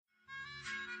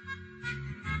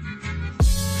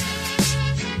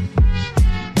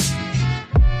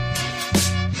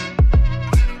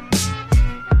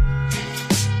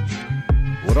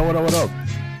What up?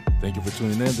 Thank you for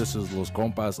tuning in. This is Los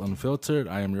Compas Unfiltered.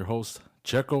 I am your host,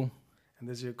 Checo. And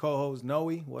this is your co-host, Noe.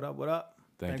 What up, what up?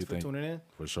 Thanks for tuning in.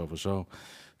 For sure.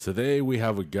 Today we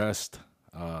have a guest,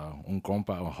 un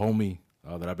compa, a homie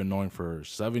that I've been knowing for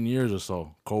 7 years or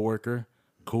so. Co-worker,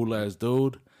 cool-ass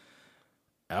dude.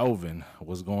 Alvin,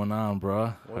 what's going on,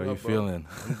 bro? How you feeling?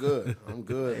 I'm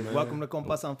good, Hey, man. welcome to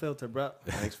Compas Unfiltered, bro.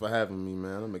 Thanks for having me,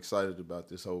 man. I'm excited about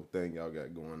this whole thing y'all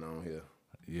got going on here.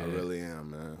 Yeah. I really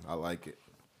am, man. I like it.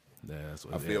 Yeah, that's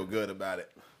what I feel good about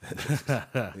it.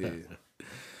 Yeah.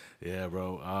 Yeah,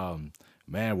 bro.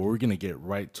 Man, well, we're gonna get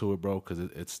right to it, bro, because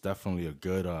it's definitely a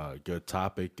good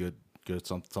topic, good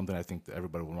something I think that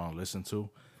everybody would want to listen to,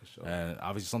 For sure. and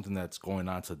obviously something that's going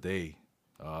on today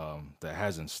that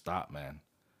hasn't stopped, man.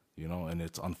 You know, and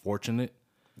it's unfortunate.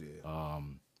 Yeah.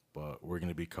 But we're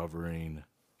gonna be covering,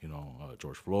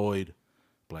 George Floyd,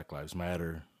 Black Lives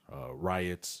Matter,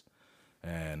 riots,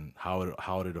 and how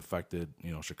it affected,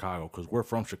 Chicago, because we're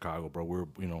from Chicago, bro.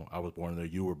 I was born there,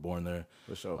 you were born there.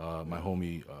 For sure. My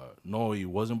homie Noe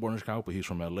wasn't born in Chicago, but he's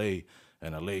from LA,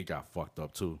 and LA got fucked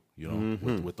up too,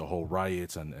 with the whole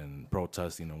riots and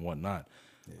protesting and whatnot.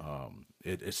 Yeah.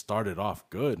 It started off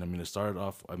good. I mean, as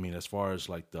far as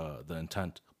like the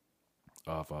intent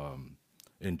of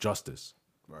injustice,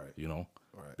 Right.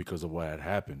 Right. because of what had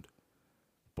happened,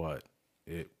 but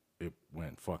it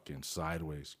went fucking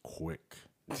sideways quick.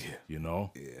 Yeah.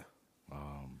 Yeah.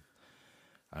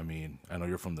 I mean, I know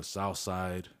you're from the South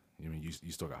Side. I mean,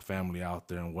 you still got family out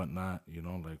there and whatnot.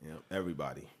 Like Yeah.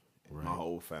 Everybody. Right. My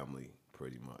whole family,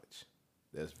 pretty much.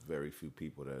 There's very few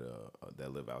people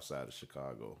that live outside of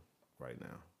Chicago right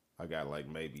now. I got like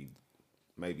maybe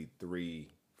 3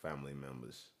 family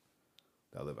members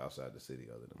that live outside the city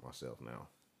other than myself now.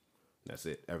 That's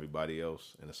it. Everybody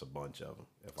else, and it's a bunch of them.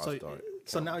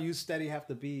 So now you steady have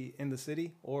to be in the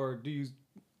city, or do you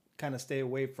kind of stay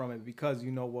away from it because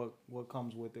you know what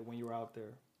comes with it when you're out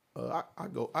there?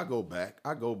 I go back.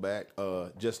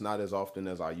 Just not as often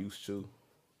as I used to,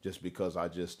 just because I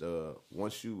just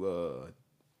once you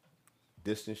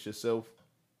distance yourself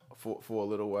for a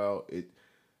little while,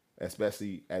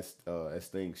 especially as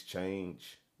things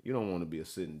change, you don't want to be a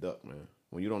sitting duck, man.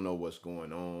 When you don't know what's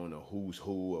going on or who's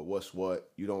who or what's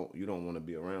what, you don't want to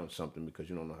be around something because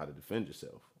you don't know how to defend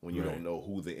yourself. When you don't know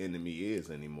who the enemy is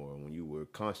anymore, when you were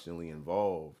constantly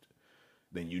involved,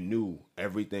 then you knew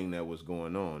everything that was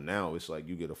going on. Now it's like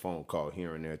you get a phone call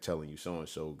here and there telling you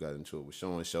so-and-so got into it with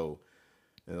so-and-so,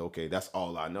 and okay, that's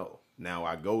all I know. Now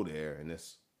I go there and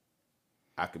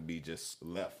I could be just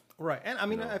left. Right, and I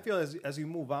mean, I feel as you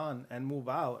move on and move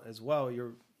out as well,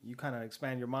 you kind of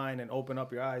expand your mind and open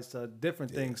up your eyes to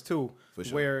different things too, for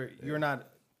sure. where you're not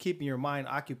keeping your mind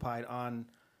occupied on,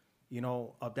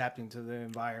 adapting to the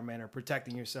environment or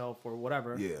protecting yourself or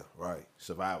whatever. Yeah, right.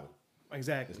 Survival.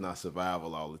 Exactly. It's not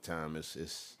survival all the time.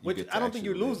 It's which I don't think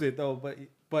you lose it though,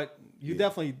 but you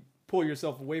definitely pull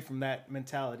yourself away from that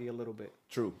mentality a little bit.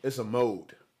 True. It's a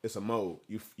mode.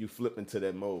 You flip into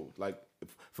that mode. Like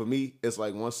for me, it's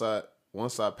like once I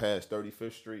pass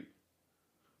 35th Street,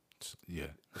 yeah,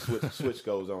 switch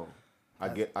goes on. I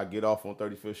get off on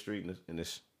 35th Street and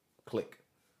it's click.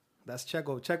 That's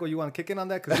Checo. Checo, you want to kick in on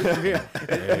that? Because you're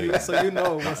here. So you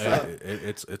know what's up.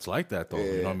 It's like that though. Yeah.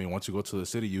 You know what I mean? Once you go to the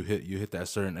city, you hit that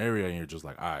certain area and you're just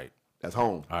like, all right, That's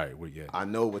home. all right, well, yeah. I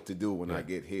know what to do when I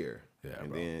get here. Yeah, and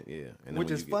bro. then And then Which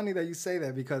when is funny that you say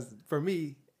that, because for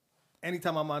me,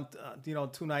 anytime I'm on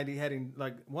 290 heading,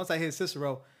 like once I hit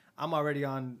Cicero, I'm already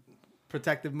on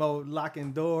protective mode,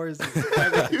 locking doors, and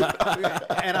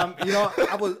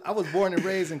I was born and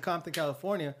raised in Compton,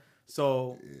 California,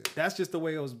 so that's just the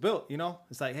way it was built.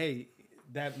 It's like, hey,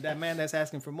 that man that's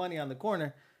asking for money on the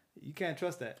corner, you can't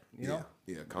trust that. You know.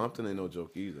 Yeah, Compton ain't no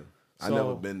joke either. I've So-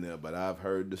 never been there, but I've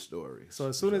heard the stories. So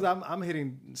as soon as I'm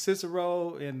hitting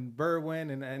Cicero and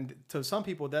Berwyn, and to some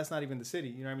people that's not even the city.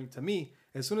 You know what I mean? To me,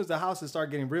 as soon as the houses start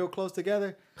getting real close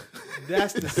together,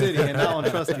 that's the city, and I don't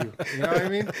trust you. You know what I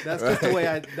mean? That's just the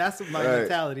way that's my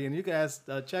mentality. And you can ask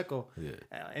Checo. Yeah.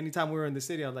 Anytime we were in the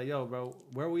city, I was like, yo, bro,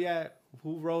 where we at?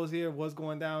 Who rows here? What's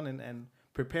going down? And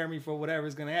prepare me for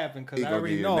whatever's gonna happen, because He I gonna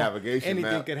already give you a know navigation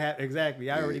anything map. could happen.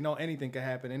 Exactly. I already know anything could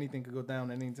happen. Anything could go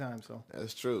down at any time. So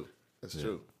That's true. That's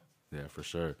true. Yeah, for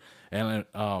sure. And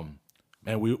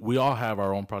we all have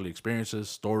our own probably experiences,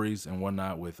 stories, and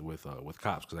whatnot with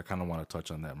cops, because I kind of want to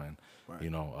touch on that, man. Right.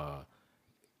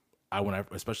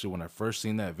 Especially when I first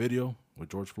seen that video with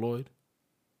George Floyd,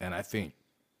 and I think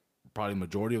probably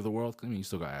majority of the world, I mean, you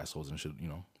still got assholes and shit,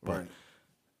 but Right.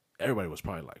 everybody was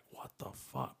probably like, what the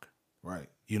fuck? Right.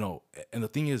 And the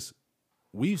thing is,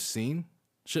 we've seen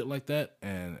shit like that,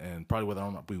 and probably whether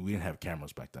or not we didn't have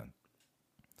cameras back then.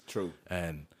 True.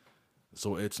 And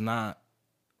So it's not.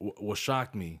 What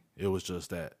shocked me, it was just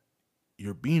that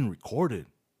you're being recorded,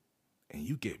 and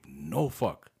you gave no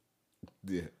fuck.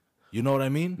 Yeah. You know what I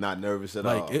mean? Not nervous at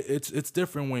all. Like it's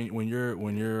different when you're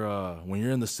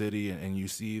in the city and you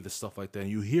see the stuff like that and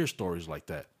you hear stories like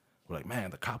that. We're like, man,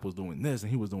 the cop was doing this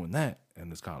and he was doing that,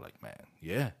 and it's kind of like, man,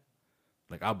 yeah,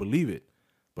 like I believe it.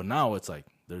 But now it's like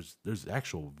there's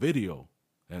actual video,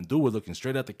 and dude was looking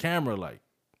straight at the camera like,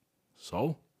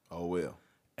 so. Oh well.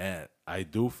 And I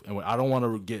do, and I don't want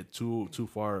to get too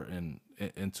far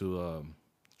into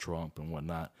Trump and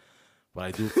whatnot. But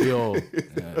I do feel,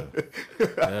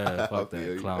 yeah, fuck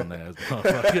that clown ass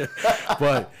motherfucker.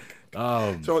 But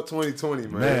Trump 2020,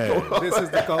 man. This is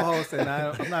the co-host, and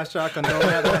I'm not sure I condone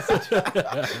that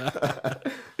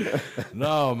message.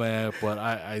 No, man. But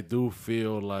I do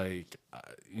feel like,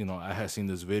 I had seen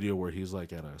this video where he's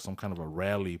like at some kind of a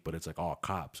rally, but it's like all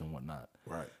cops and whatnot.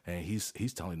 Right. And he's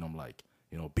telling them like,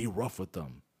 be rough with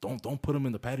them. Don't put them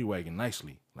in the paddy wagon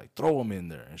nicely. Like throw them in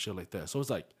there and shit like that. So it's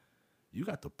like, you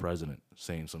got the president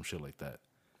saying some shit like that.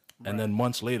 Right. And then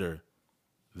months later,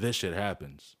 this shit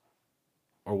happens.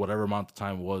 Or whatever amount of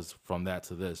time was from that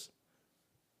to this.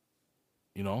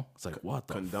 It's like, what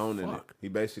the condoning fuck? It. He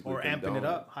basically or amping it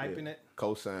up, hyping it.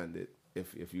 Co-signed it.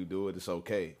 If you do it, it's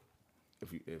okay.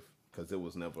 Because it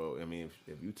was never,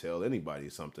 if you tell anybody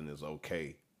something is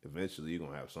okay, eventually you're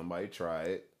going to have somebody try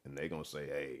it, and they're going to say,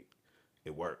 hey,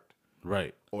 it worked.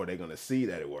 Right. Or they're going to see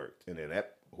that it worked. And then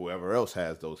whoever else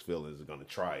has those feelings is going to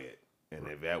try it. And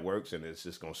if that works, then it's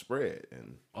just going to spread.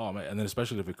 And oh, man. And then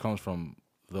especially if it comes from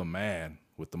the man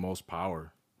with the most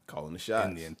power. Calling the shots.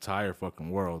 In the entire fucking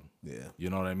world. Yeah.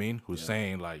 You know what I mean? Who's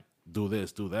saying, like, do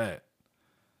this, do that.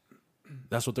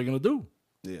 That's what they're going to do.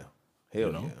 Yeah.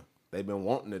 Hell yeah. They've been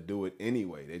wanting to do it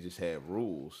anyway. They just had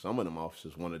rules. Some of them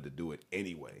officers wanted to do it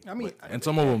anyway. I mean, and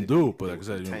some of them do, but like I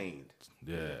said, detained.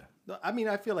 Yeah. I mean,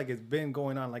 I feel like it's been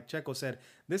going on. Like Checo said,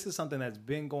 this is something that's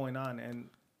been going on,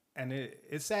 and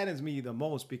it saddens me the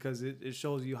most because it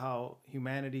shows you how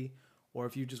humanity, or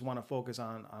if you just want to focus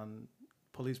on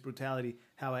police brutality,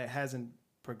 how it hasn't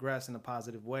progressed in a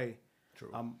positive way.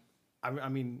 True. I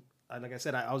mean, like I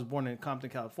said, I was born in Compton,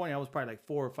 California. I was probably like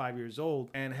 4 or 5 years old,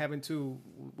 and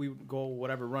we would go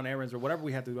run errands or whatever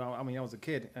we had to do. I mean, I was a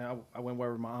kid, and I went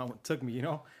wherever my aunt took me,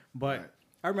 But right.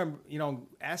 I remember,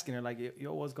 asking her like,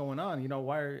 "Yo, what's going on?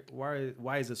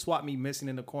 Why is the swap meet missing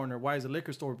in the corner? Why is the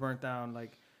liquor store burnt down?"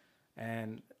 Like,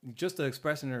 and just the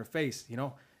expression in her face,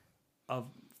 of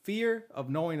fear of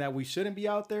knowing that we shouldn't be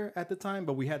out there at the time,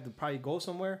 but we had to probably go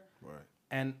somewhere. Right.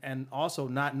 And also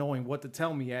not knowing what to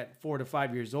tell me at 4 to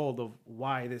 5 years old of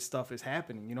why this stuff is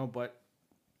happening, But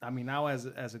I mean, now as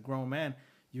a grown man,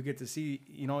 you get to see,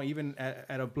 even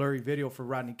at a blurry video for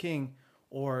Rodney King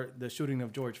or the shooting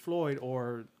of George Floyd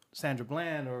or Sandra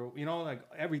Bland or, like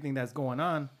everything that's going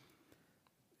on.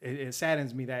 It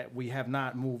saddens me that we have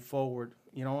not moved forward,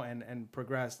 and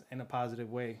progressed in a positive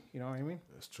way. You know what I mean?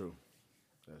 That's true.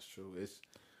 That's true.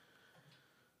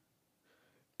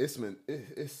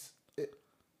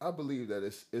 I believe that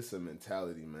it's a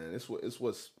mentality, man. It's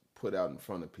what's put out in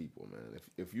front of people, man.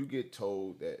 If you get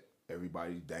told that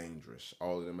everybody's dangerous,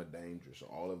 all of them are dangerous,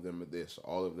 or all of them are this, or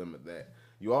all of them are that,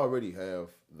 you already have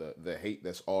the hate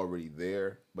that's already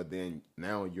there. But then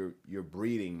now you're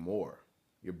breeding more.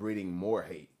 You're breeding more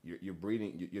hate.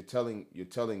 You're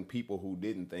telling people who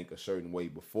didn't think a certain way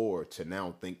before to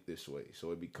now think this way. So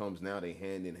it becomes now they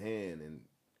hand in hand,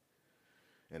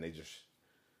 and they just.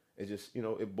 It just,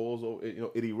 it boils over, it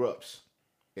erupts.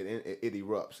 It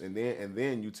erupts. And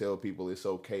then you tell people it's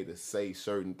okay to say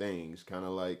certain things, kind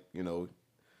of like, your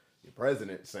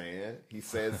president saying he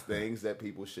says things that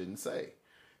people shouldn't say.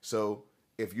 So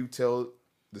if you tell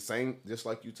the same, just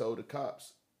like you told the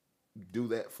cops, do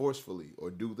that forcefully or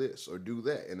do this or do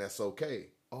that, and that's okay.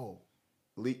 Oh,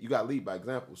 you got to lead by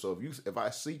example. So if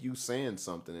I see you saying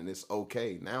something and it's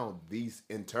okay, now these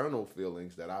internal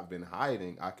feelings that I've been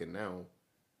hiding, I can now.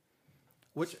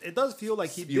 Which it does feel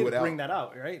like he did bring that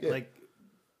out, right? Yeah. Like,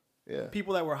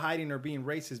 people that were hiding or being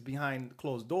racist behind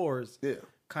closed doors,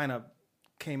 kind of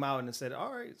came out and said,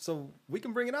 "All right, so we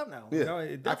can bring it out now." Yeah,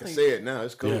 I can say it now.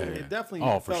 It's cool. Yeah. It definitely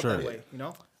for felt sure. that way,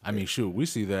 I mean, shoot, we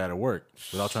see that at work.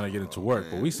 Without trying to get into work,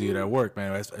 but we see it at work,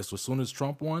 man. As soon as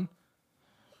Trump won,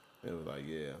 it was like,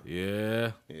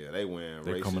 they wearing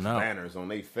they're racist banners on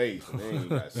their face, and they ain't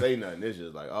got to say nothing. It's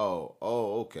just like,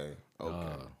 okay.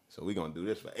 So we gonna do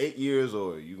this for 8 years,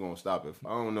 or you gonna stop it?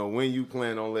 I don't know when you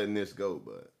plan on letting this go,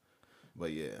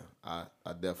 but yeah,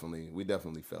 we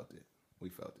definitely felt it. We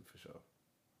felt it for sure.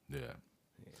 Yeah.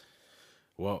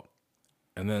 Well,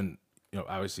 and then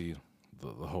obviously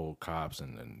the whole cops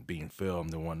and being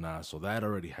filmed and whatnot, so that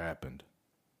already happened.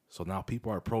 So now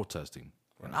people are protesting,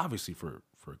 and obviously for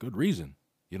a good reason.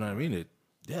 You know what I mean?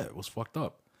 It was fucked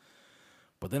up.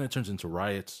 But then it turns into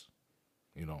riots.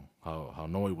 You know how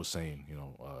Noe was saying. You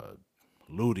know,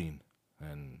 looting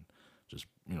and just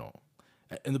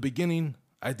in the beginning,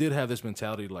 I did have this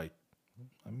mentality like,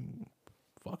 I mean,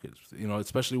 fuck it. You know,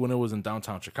 especially when it was in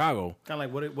downtown Chicago. Kind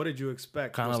of like, what did you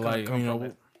expect? Kind of like,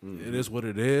 it is what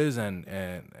it is, and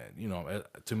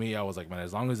to me, I was like, man,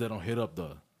 as long as they don't hit up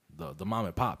the mom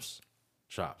and pops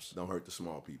shops, Don't hurt the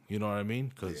small people. you know what I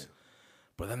mean?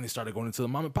 But then they started going into the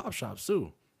mom and pop shops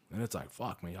too, and it's like,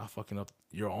 fuck, man, y'all fucking up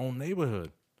your own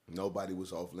neighborhood. Nobody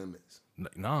was off limits.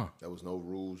 Nah, There was no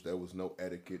rules. There was no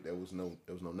etiquette. There was no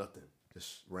nothing.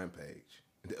 Just rampage.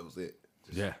 That was it.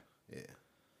 yeah. Yeah.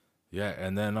 Yeah,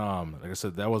 and then like I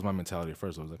said, that was my mentality at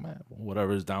first. I was like, man,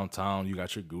 whatever is downtown, you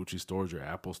got your Gucci stores, your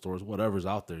Apple stores, whatever's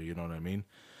out there, you know what I mean?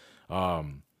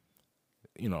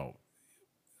 You know,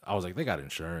 I was like, they got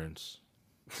insurance.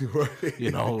 Right.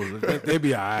 You know, they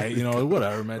be all right, you know,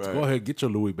 whatever, man. Right. Go ahead, get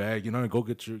your Louis bag, you know, and go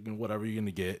get your whatever you're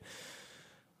gonna get.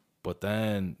 But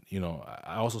then, you know,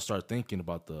 I also start thinking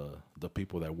about the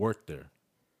people that work there.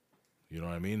 You know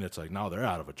what I mean? It's like now they're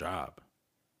out of a job.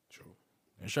 True.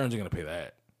 Insurance ain't gonna pay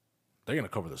that. They're gonna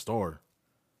cover the store,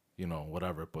 you know,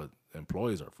 whatever. But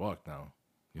employees are fucked now,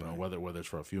 you know, whether it's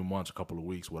for a few months, a couple of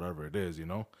weeks, whatever it is, you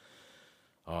know.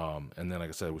 And then, like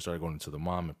I said, we started going into the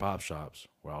mom and pop shops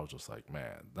where I was just like,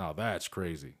 man, now that's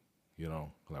crazy, you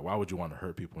know. Like, why would you want to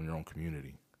hurt people in your own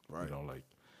community, Right? You know,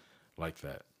 like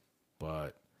that.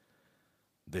 But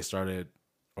they started,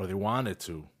 or they wanted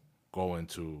to go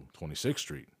into 26th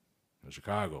Street in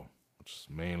Chicago, which is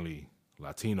mainly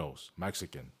Latinos,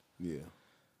 Mexican. Yeah.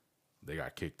 They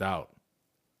got kicked out.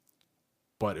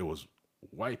 But it was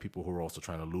white people who were also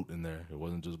trying to loot in there. It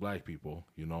wasn't just black people,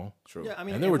 you know? True. Yeah, I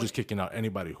mean, And they were just kicking out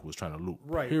anybody who was trying to loot,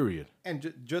 right. period.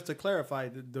 And just to clarify,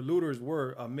 the looters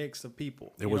were a mix of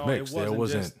people. It was mixed. It It wasn't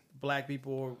wasn't- just black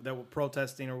people that were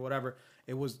protesting or whatever.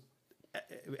 It was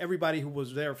everybody who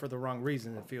was there for the wrong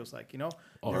reason, it feels like, you know?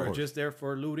 Oh, they of were course. just there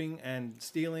for looting and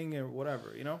stealing or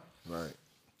whatever, you know? Right.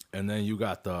 And then you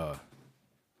got the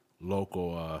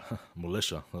local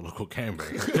militia, the local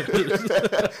gangbang.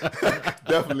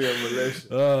 Definitely a militia.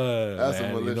 That's a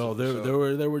Man, militia. you know, for they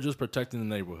sure. they were just protecting the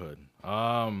neighborhood.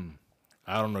 I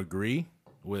don't agree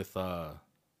with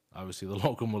obviously the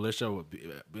local militia.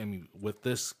 I mean, with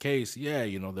this case, yeah,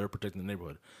 you know, they're protecting the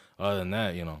neighborhood. Other than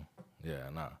that, you know, yeah,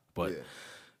 nah. But Yeah.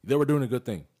 they were doing a good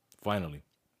thing. Finally,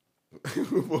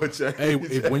 For a change. hey,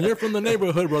 when you're from the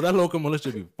neighborhood, bro, that local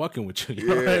militia be fucking with you. You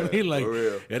know what I Yeah, mean? Like, for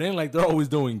real. it ain't like they're always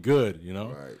doing good. You know?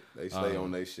 Right. They stay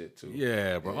on their shit too.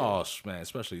 Yeah, bro. Oh man,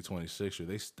 especially 26ers,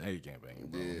 they stay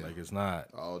gangbanging, bro. Yeah. Like it's not.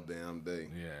 All damn day.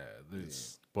 Yeah,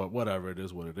 it's, but whatever, it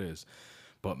is what it is.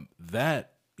 But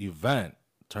that event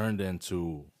turned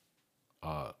into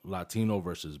Latino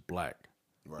versus black.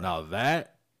 Right. Now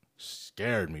that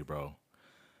scared me, bro.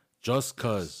 Just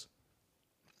cause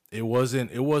it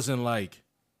wasn't like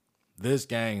this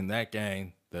gang and that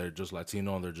gang, they're just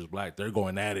Latino and they're just black. They're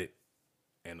going at it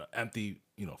in an empty,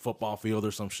 you know, football field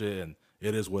or some shit, and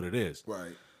it is what it is.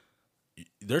 Right.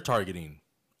 They're targeting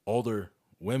older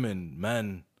women,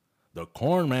 men. The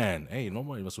corn man, hey,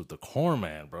 nobody mess with the corn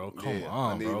man, bro. Come Yeah,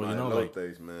 on, I need bro. my You know, like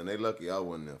elotes, man. They lucky I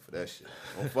wasn't there for that shit.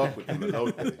 Don't fuck with them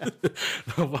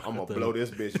elotes. I'm gonna blow this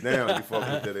bitch down. You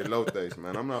fuck with the elotes,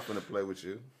 man. I'm not finna play with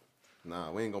you.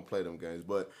 Nah, we ain't gonna play them games.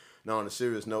 But no, on a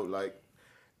serious note, like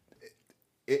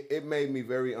it made me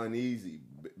very uneasy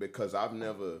because I've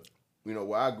never, you know,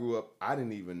 where I grew up, I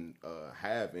didn't even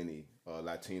have any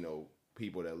Latino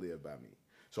people that lived by me.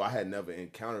 So I had never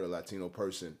encountered a Latino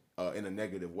person in a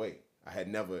negative way. I had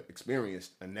never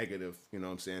experienced a negative, you know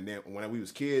what I'm saying? Then when we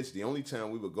was kids, the only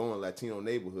time we would go in Latino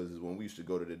neighborhoods is when we used to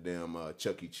go to the damn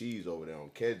Chuck E. Cheese over there on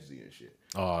Kedzie and shit.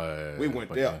 oh, yeah, We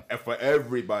went there and for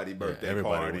everybody birthday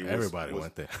party. Everybody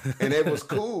went there. And it was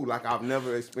cool. Like I've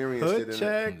never experienced Hood it.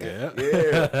 check.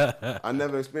 Yeah. I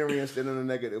never experienced it in a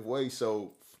negative way.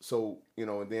 So you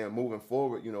know, and then moving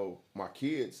forward, you know, my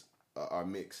kids are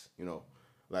mixed, you know,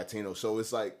 Latino. So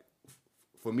it's like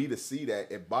for me to see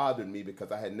that, it bothered me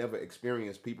because I had never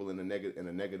experienced people in a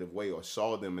negative way or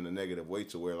saw them in a negative way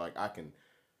to where like I can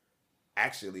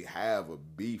actually have a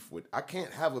beef with. I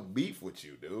can't have a beef with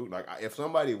you, dude. Like if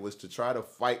somebody was to try to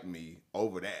fight me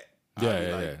over that,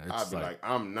 I'd be like,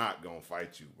 I'm not gonna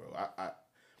fight you, bro.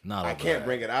 I can't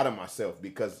bring it out of myself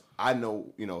because I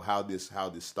know, you know, how this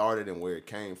started and where it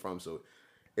came from. So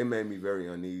it made me very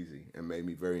uneasy and made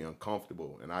me very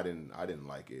uncomfortable, and I didn't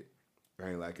like it. I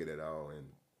didn't like it at all, and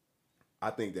I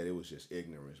think that it was just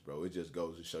ignorance, bro. It just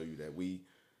goes to show you that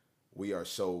we are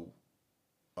so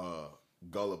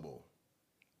gullible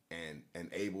and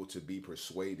able to be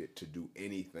persuaded to do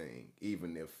anything,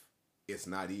 even if it's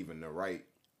not even the right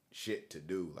shit to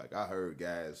do. Like I heard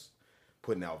guys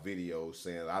putting out videos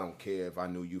saying, I don't care if I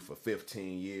knew you for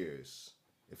 15 years.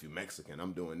 If you're Mexican,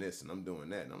 I'm doing this and I'm doing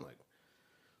that. And I'm like,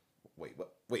 wait,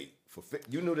 what? Wait,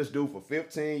 you knew this dude for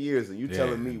 15 years and you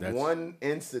telling me one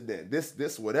incident,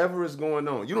 this whatever is going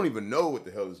on, you don't even know what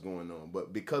the hell is going on.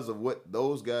 But because of what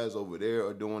those guys over there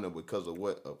are doing, or because of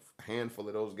what a handful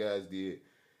of those guys did,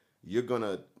 you're going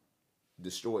to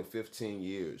destroy 15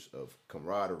 years of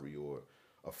camaraderie or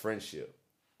a friendship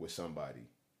with somebody.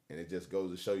 And it just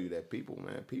goes to show you that people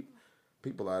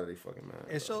out of their fucking mind.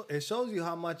 It shows you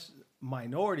how much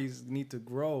minorities need to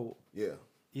grow. Yeah.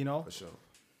 You know? For sure.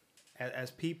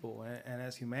 As people and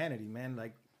as humanity, man.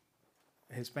 Like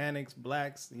Hispanics,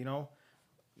 blacks, you know?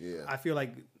 Yeah. I feel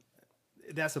like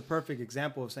that's a perfect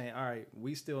example of saying, all right,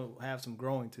 we still have some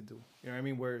growing to do. You know what I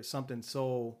mean? Where something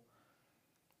so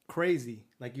crazy,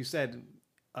 like you said,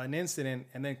 an incident,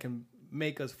 and then can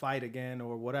make us fight again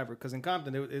or whatever. Because in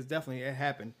Compton, it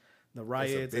happened. The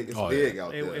riots. It's big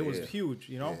out there. It was huge,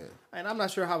 you know? Yeah. And I'm not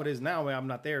sure how it is now. I'm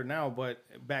not there now, but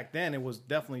back then it was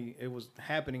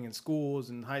happening in schools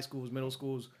and high schools, middle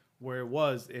schools, where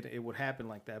it would happen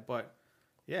like that. But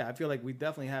yeah, I feel like we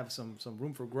definitely have some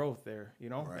room for growth there, you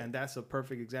know? Right. And that's a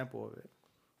perfect example of it.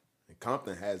 And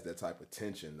Compton has that type of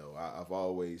tension, though. I've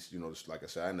always, you know, like I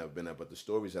said, I've never been there, but the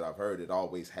stories that I've heard, it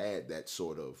always had that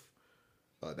sort of,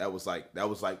 that was like the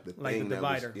thing the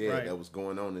divider, that was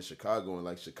going on in Chicago. And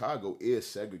like Chicago is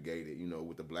segregated, you know,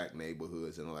 with the black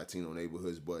neighborhoods and the Latino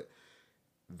neighborhoods, but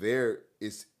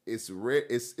it's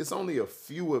only a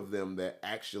few of them that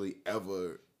actually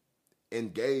ever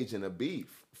engage in a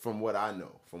beef. From what I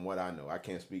know, I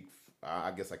can't speak. I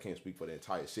guess I can't speak for the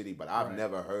entire city, but I've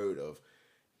never heard of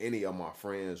any of my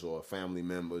friends or family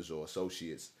members or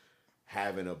associates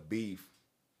having a beef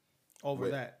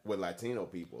with Latino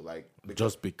people, like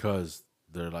just because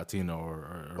they're Latino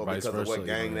or vice because versa, of what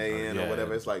gang they in or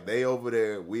whatever. It's like they over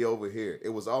there, we over here. It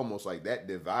was almost like that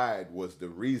divide was the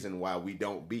reason why we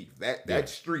don't beef. That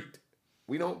street,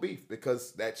 we don't beef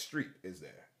because that street is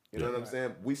there. You know what I'm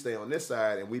saying? We stay on this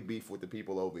side and we beef with the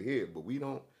people over here, but we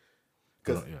don't,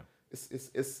 because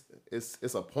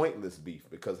it's a pointless beef,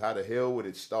 because how the hell would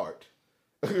it start?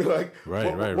 Like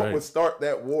what would start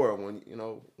that war when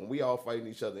we all fighting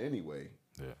each other anyway?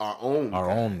 Yeah. Our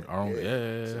own.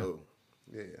 Yeah. So,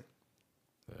 yeah,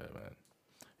 man.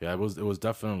 Yeah, it was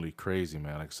definitely crazy,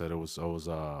 man. Like I said,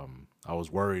 I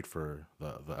was worried for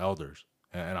the elders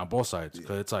and on both sides,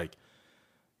 because it's like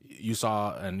you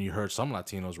saw and you heard some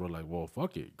Latinos were like, well,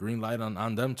 fuck it, green light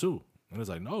on them too. And it's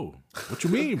like, no, what you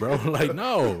mean, bro? Like,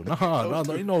 no,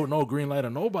 no green light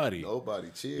on nobody. Nobody,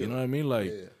 chill. You know what I mean?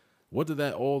 Like, what did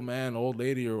that old man, old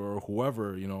lady, or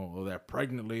whoever, or that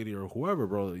pregnant lady or whoever,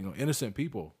 bro, innocent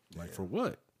people, like, for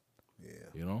what?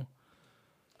 Yeah.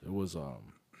 It was, like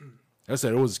I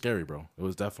said, it was scary, bro. It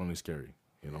was definitely scary,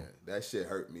 Yeah, that shit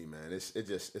hurt me, man. It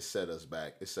set us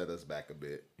back. It set us back a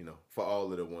bit, for all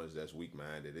of the ones that's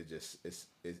weak-minded.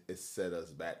 It set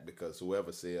us back, because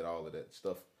whoever said all of that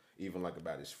stuff, even like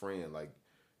about his friend, like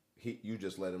you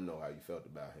just let him know how you felt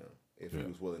about him. If he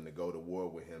was willing to go to war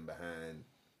with him behind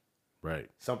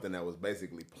something that was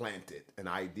basically planted, an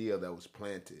idea that was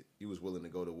planted. He was willing to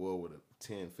go to war with a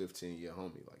 10, 15-year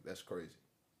homie. Like, that's crazy.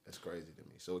 That's crazy to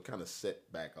me. So it kind of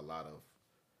set back a lot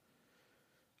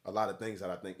of things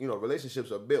that I think,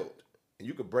 relationships are built. And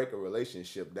you could break a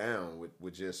relationship down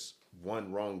with just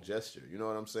one wrong gesture. You know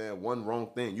what I'm saying? One wrong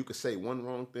thing. You could say one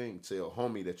wrong thing to a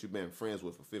homie that you've been friends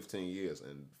with for 15 years,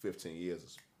 and 15 years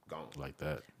is gone. Like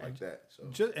that. So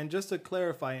just to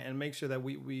clarify and make sure that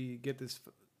we get this,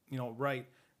 right.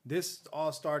 This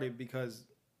all started because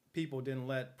people didn't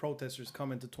let protesters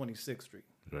come into 26th Street.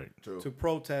 Right. True. To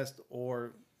protest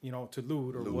or, to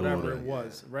loot or whatever it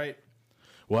was, right?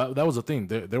 Well, that was the thing.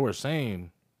 They were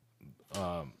saying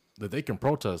that they can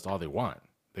protest all they want.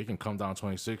 They can come down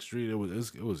 26th Street. It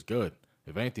was good.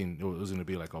 If anything, it was going to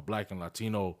be like a black and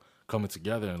Latino coming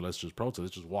together and let's just protest.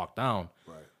 Let's just walk down.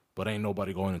 Right. But ain't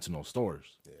nobody going into no stores.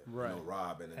 Yeah. Right. No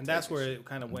robbing. And that's where it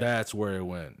kind of went. That's where it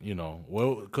went,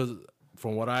 Well, because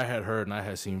from what I had heard and I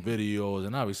had seen videos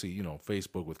and obviously,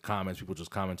 Facebook with comments, people just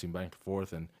commenting back and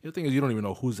forth. And the thing is, you don't even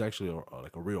know who's actually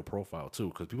a real profile, too,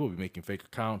 because people be making fake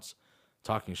accounts,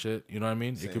 talking shit. You know what I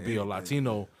mean? It could be a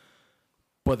Latino,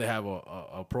 but they have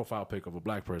a profile pic of a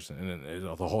black person, and then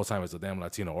the whole time it's a damn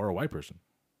Latino or a white person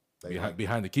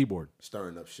behind the keyboard.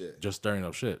 Stirring up shit. Just stirring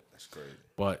up shit. That's crazy.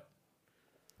 But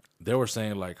they were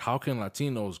saying, like, how can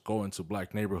Latinos go into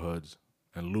black neighborhoods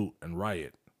and loot and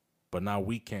riot, but now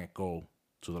we can't go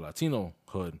to the Latino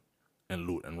hood and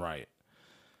loot and riot?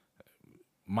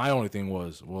 my only thing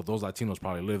was, well, those Latinos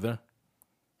probably live there,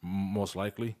 most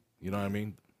likely. You know what I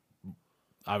mean?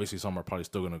 Obviously, some are probably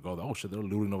still gonna go. Oh shit, they're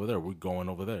looting over there. We're going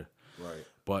over there. Right.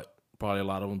 But probably a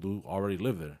lot of them do already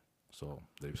live there. So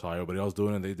they saw everybody else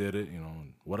doing it. They did it. You know,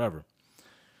 whatever.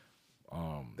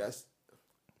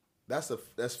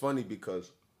 That's funny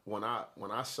because when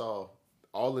I saw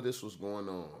all of this was going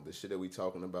on, the shit that we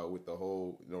talking about with the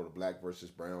whole, you know, the black versus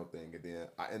brown thing, and then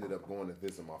I ended up going to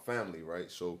visit my family, right?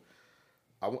 So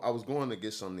I was going to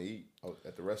get something to eat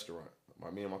at the restaurant.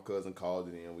 Me and my cousin called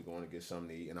it in. We going to get something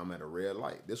to eat, and I'm at a red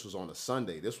light. This was on a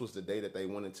Sunday. This was the day that they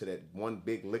went into that one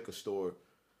big liquor store.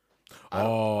 I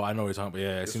know what you're talking about.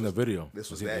 Yeah, I seen the video. This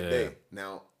was that day.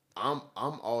 Now I'm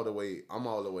all the way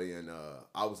in.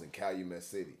 I was in Calumet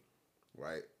City,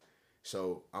 right?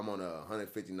 So I'm on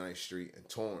 159th Street in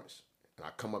Torrance, and I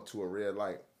come up to a red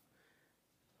light.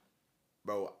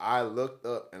 Bro, I looked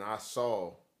up and I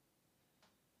saw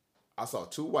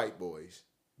two white boys.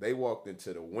 They walked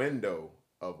into the window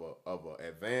of a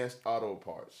Advanced Auto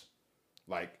Parts,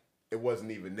 like it wasn't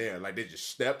even there. Like they just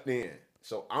stepped in.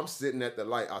 So I'm sitting at the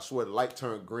light. I swear the light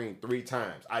turned green 3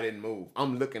 times. I didn't move.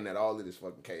 I'm looking at all of this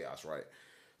fucking chaos, right?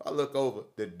 I look over.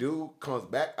 The dude comes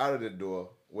back out of the door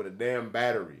with a damn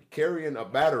battery, carrying a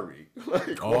battery.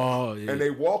 And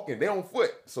they walking. They on foot.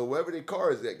 So wherever their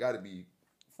car is at, got to be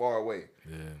far away.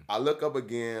 Yeah. I look up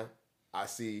again. I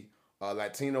see a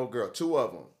Latino girl, 2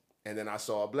 of them. And then I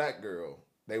saw a black girl.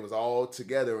 They was all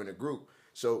together in a group.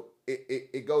 So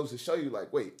it goes to show you,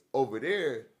 like, wait, over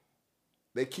there,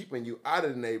 they keeping you out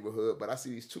of the neighborhood, but I see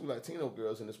these 2 Latino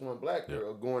girls and this one black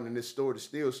girl going in this store to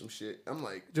steal some shit. I'm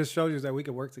like, just shows you that we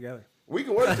can work together. We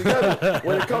can work together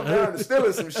when it comes down to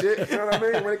stealing some shit. You know what I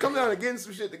mean? When it comes down to getting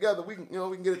some shit together, we can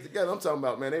get it together. I'm talking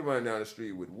about, man, they running down the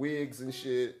street with wigs and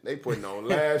shit. They putting on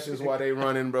lashes while they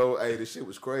running, bro. Hey, this shit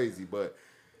was crazy, but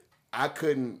I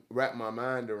couldn't wrap my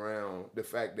mind around the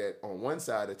fact that on one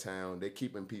side of town, they're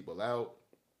keeping people out,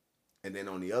 and then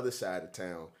on the other side of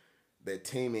town, they're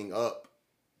teaming up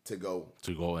to go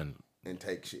and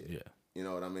take shit. Yeah. You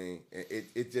know what I mean?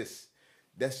 It just,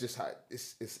 that's just how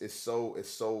it's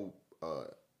so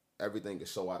everything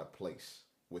is so out of place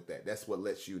with that. That's what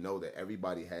lets you know that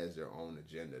everybody has their own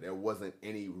agenda. There wasn't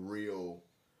nothing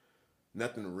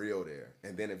real there.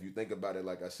 And then if you think about it,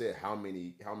 like I said, how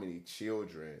many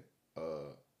children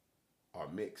are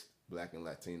mixed, black and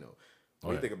Latino?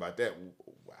 When you think about that,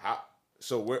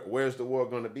 where's the war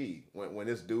going to be when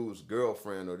this dude's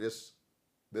girlfriend or this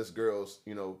girl's,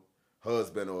 you know,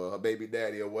 husband or her baby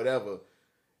daddy or whatever?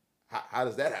 How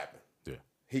does that happen? Yeah,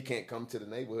 he can't come to the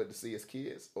neighborhood to see his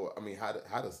kids, or I mean,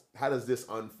 how does this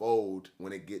unfold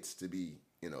when it gets to be,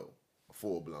 you know,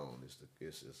 full blown?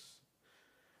 It's just,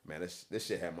 man, this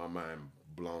shit had my mind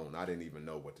blown. I didn't even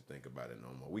know what to think about it no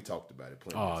more. We talked about it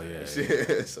plenty of times.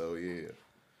 Yeah. So yeah.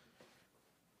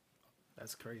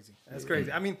 That's crazy. That's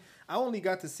crazy. I mean, I only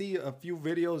got to see a few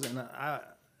videos, and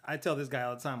I tell this guy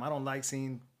all the time, I don't like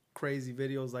seeing crazy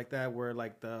videos like that where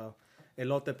like the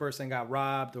elote person got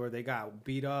robbed or they got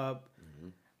beat up,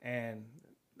 and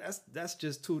that's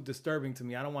just too disturbing to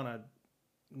me. I don't want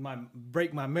to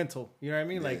break my mental. You know what I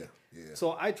mean?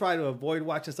 So I try to avoid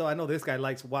watching stuff. I know this guy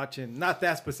likes watching, not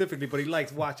that specifically, but he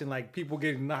likes watching like people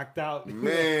getting knocked out.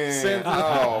 Man,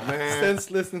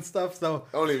 senseless and stuff. So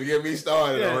don't even get me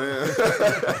started on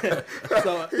him.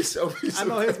 So I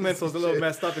know his mental's a little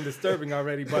messed up and disturbing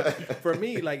already, but for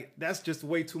me, like that's just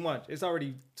way too much. It's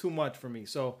already too much for me.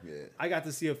 So I got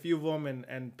to see a few of them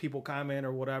and people comment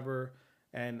or whatever,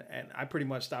 and I pretty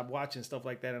much stopped watching stuff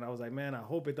like that. And I was like, man, I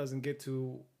hope it doesn't get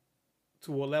to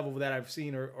a level that I've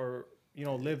seen or you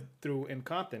know, lived through in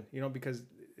Compton, you know, because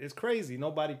it's crazy.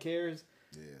 Nobody cares.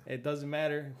 Yeah. It doesn't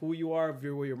matter who you are. If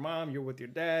you're with your mom, you're with your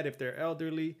dad, if they're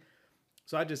elderly.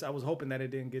 So I was hoping that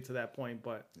it didn't get to that point,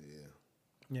 but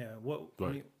yeah.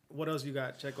 What else you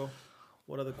got, Checo?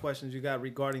 What other questions you got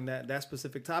regarding that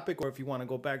specific topic, or if you want to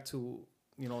go back to,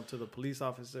 you know, to the police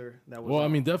officer that was? Well, I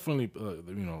mean, definitely,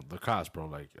 you know, the cops, bro.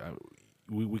 Like,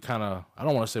 we kind of, I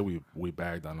don't want to say we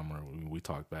bagged on them or we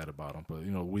talked bad about them, but,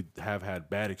 you know, we have had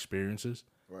bad experiences.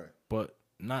 Right. But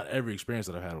not every experience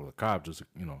that I've had with a cop, just,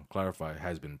 you know, clarify,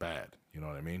 has been bad. You know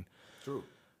what I mean? True.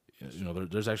 You know,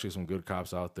 there's actually some good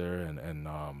cops out there, and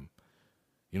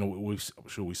you know,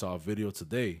 we saw a video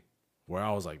today where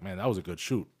I was like, man, that was a good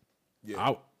shoot.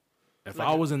 Yeah. If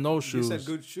I was in those shoes, you said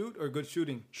good shoot or good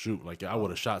shooting? Shoot, like I would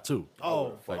have shot too. I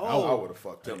would have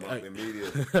fucked him up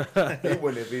immediately. He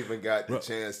wouldn't have even got the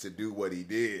chance to do what he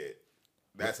did.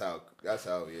 That's how.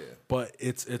 Yeah. But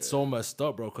it's so messed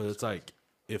up, bro. Because it's like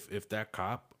if that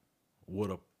cop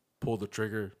would have pulled the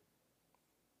trigger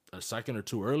a second or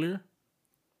two earlier,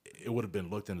 it would have been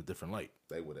looked in a different light.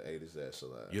 They would have ate his ass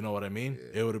alive. You know what I mean?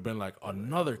 It would have been like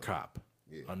another cop.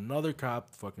 Yeah. Another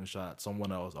cop fucking shot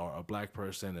someone else or a black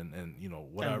person and you know,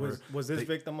 whatever. And was this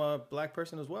victim a black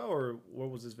person as well, or what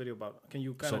was this video about? Can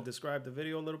you kind of describe the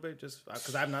video a little bit? Just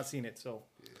because I've not seen it. So,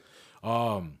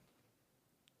 I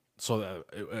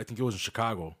think it was in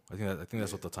Chicago. I think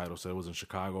that's what the title said. It was in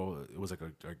Chicago. It was like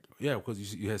yeah,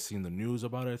 because you had seen the news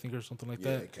about it, I think, or something like that.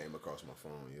 Yeah, it came across my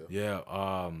phone. Yeah.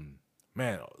 Yeah.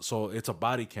 Man. So it's a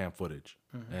body cam footage,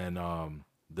 and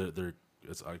they're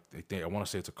it's I want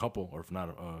to say it's a couple, or if not,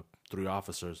 3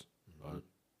 officers,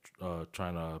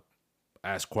 trying to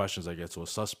ask questions, I guess, to a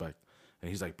suspect, and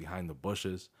he's like behind the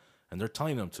bushes, and they're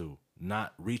telling him to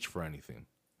not reach for anything,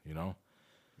 you know,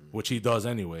 which he does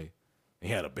anyway. He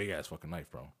had a big ass fucking knife,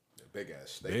 bro. Big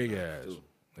ass steak. Big ass. Too.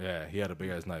 Yeah, he had a big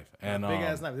ass knife. And big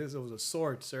ass knife. This was a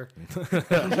sword, sir.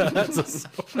 That's a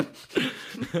sword.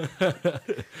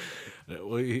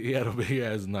 Well, he had a big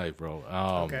ass knife, bro.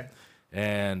 Okay.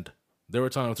 And they were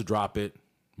telling him to drop it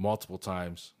multiple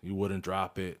times. He wouldn't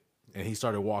drop it. And he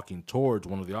started walking towards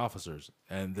one of the officers.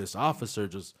 And this officer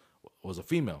just was a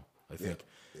female, I think.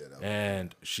 Yeah,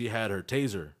 and she had her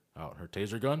taser out, her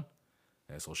taser gun.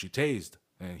 And so she tased.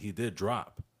 And he did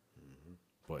drop.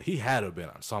 But he had to have been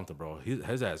on something, bro.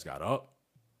 His ass got up.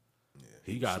 Yeah,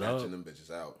 he got up. Snatching them bitches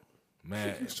out.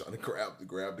 Man. He was trying to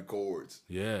grab the cords.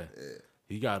 Yeah.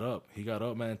 He got up. He got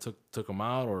up, man, took him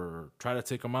out or tried to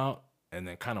take him out, and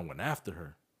then kind of went after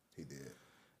her. He did.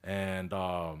 And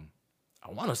I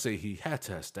want to say he had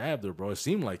to have stabbed her, bro. It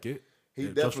seemed like it. He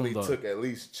definitely took at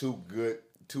least 2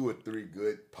 or 3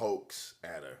 good pokes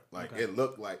at her. Like it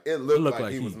looked like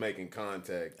he was making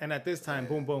contact. And at this time,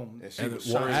 boom, boom. And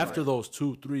after those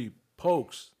 2-3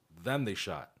 pokes, then they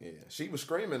shot. Yeah, she was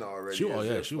screaming already. She was.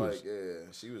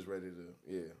 She was ready to.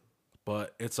 Yeah.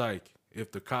 But it's like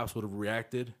if the cops would have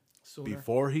reacted Sooner.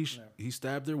 before he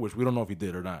stabbed her, which we don't know if he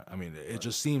did or not. I mean, it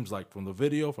just seems like from the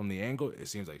video, from the angle, it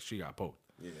seems like she got poked.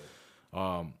 Yeah.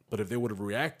 But if they would have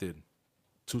reacted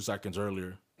 2 seconds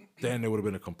earlier, then it would have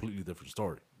been a completely different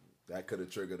story. That could have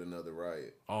triggered another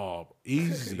riot. Oh,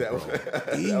 easy, bro.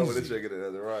 That would have triggered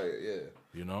another riot, yeah.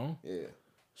 You know? Yeah.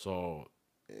 So,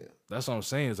 that's what I'm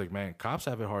saying. It's like, man, cops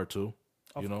have it hard too.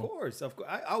 Of course.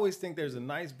 I always think there's a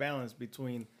nice balance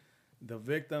between the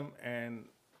victim and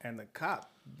the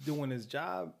cop doing his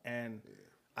job. And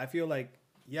I feel like,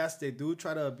 yes, they do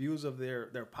try to abuse of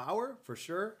their power, for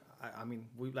sure. I mean,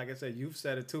 like I said, you've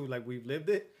said it too. Like, we've lived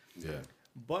it. Yeah.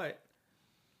 But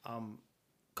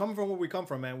coming from where we come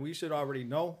from, man, we should already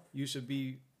know you should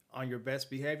be on your best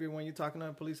behavior when you're talking to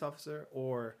a police officer,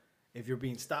 or if you're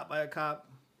being stopped by a cop.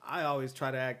 I always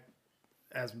try to act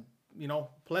as,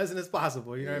 pleasant as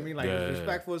possible. You know what I mean? Like, as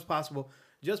respectful as possible,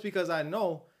 just because I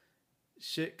know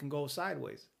shit can go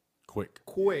sideways.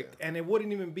 Quick. And it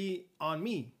wouldn't even be on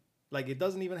me. Like, it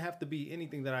doesn't even have to be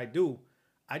anything that I do.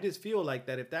 I just feel like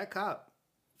that if that cop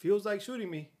feels like shooting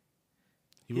me,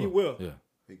 he will. Yeah.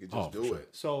 He could just do it.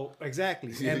 So,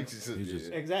 exactly.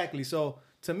 Exactly. So,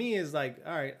 to me, it's like,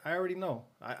 all right, I already know.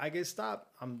 I get stopped.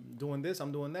 I'm doing this.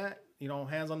 I'm doing that.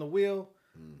 Hands on the wheel.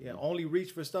 Mm-hmm. Yeah, only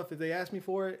reach for stuff if they ask me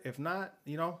for it. If not,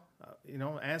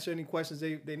 answer any questions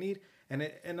they need. And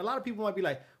a lot of people might be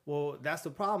like, well, that's the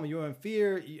problem. You're in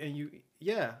fear, and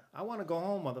I want to go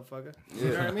home, motherfucker. You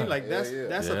know what I mean? Like, that's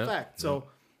a fact. So,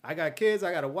 I got kids,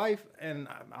 I got a wife, and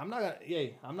I'm not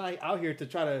out here to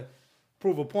try to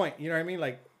prove a point. You know what I mean?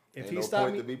 Like, if he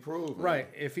stopped me, to be proved, right?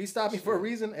 If he stopped me for a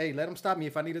reason, hey, let him stop me.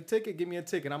 If I need a ticket, give me a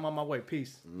ticket. I'm on my way.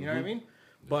 Peace. You know what I mean?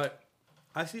 But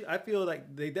I feel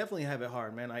like they definitely have it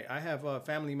hard, man. I have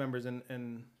family members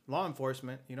in law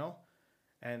enforcement,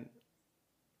 and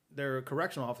they're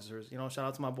correctional officers. Shout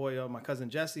out to my boy, my cousin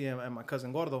Jesse, and my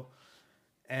cousin Gordo.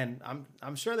 And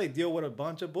I'm sure they deal with a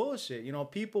bunch of bullshit.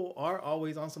 People are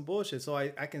always on some bullshit. So I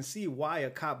can see why a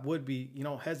cop would be,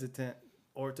 hesitant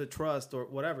or to trust or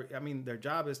whatever. I mean, their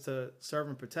job is to serve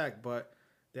and protect, but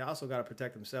they also got to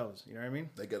protect themselves. You know what I mean?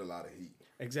 They get a lot of heat.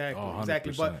 Exactly. Oh,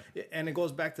 exactly. But it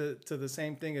goes back to the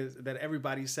same thing as that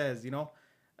everybody says,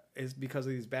 is because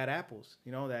of these bad apples,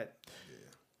 that.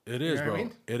 It is, bro. I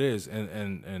mean? It is.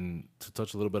 And to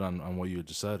touch a little bit on what you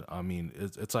just said, I mean,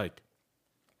 it's like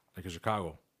in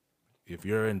Chicago, if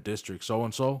you're in district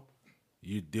so-and-so,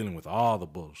 you're dealing with all the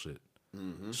bullshit.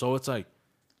 Mm-hmm. So it's like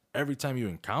every time you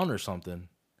encounter something,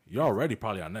 you're already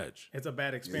probably on edge. It's a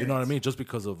bad experience. You know what I mean? Just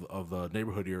because of the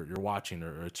neighborhood you're watching,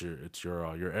 or it's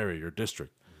your area, your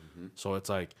district. Mm-hmm. So it's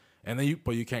like, and then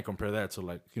you can't compare that to,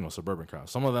 like, suburban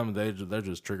cops. Some of them, they're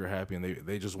just trigger happy, and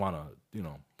they just want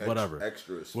to, whatever.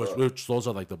 Extras. Which those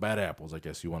are like the bad apples, I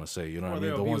guess you want to say. You know what I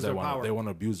mean? The ones that want to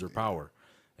abuse their power.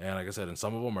 And like I said, and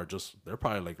some of them are they're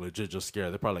probably like legit just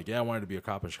scared. They're probably like, yeah, I wanted to be a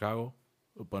cop in Chicago,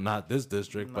 but not this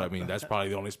district. But I mean, that's probably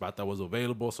the only spot that was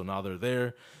available. So now they're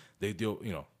there. They deal,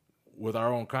 with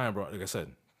our own kind, bro. Like I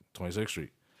said, 26th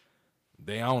Street.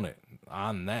 They own it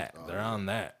on that. They're on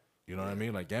that. You know what I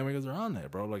mean? Like, gangbangers are on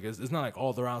that, bro. Like, it's not like,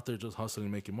 oh, they're out there just hustling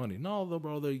and making money. No, though,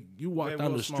 bro. You walk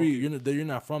down the street, you're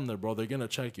not from there, bro. They're going to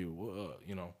check you,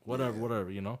 whatever.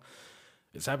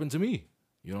 It's happened to me,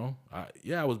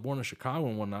 I was born in Chicago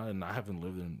and whatnot, and I haven't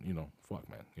lived in,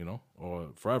 or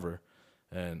forever.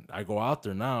 And I go out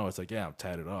there now, it's like, yeah, I'm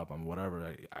tatted up. I'm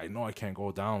whatever. I know I can't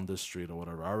go down this street or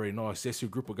whatever. I already know. I see a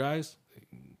group of guys,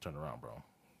 turn around, bro.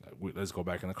 Let's go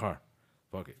back in the car.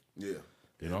 Fuck it. Yeah.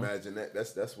 Imagine that.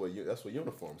 That's what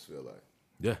uniforms feel like.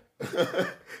 Yeah.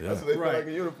 That's what they feel like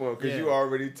in uniform, because you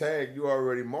already tagged, you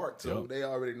already marked, so they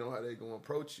already know how they gonna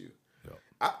approach you.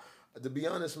 Yep. To be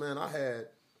honest, man,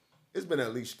 it's been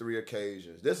at least 3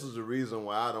 occasions. This is the reason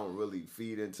why I don't really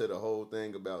feed into the whole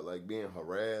thing about like being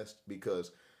harassed,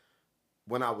 because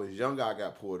when I was younger, I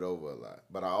got pulled over a lot,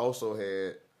 but I also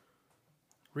had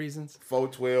reasons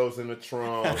 412s in the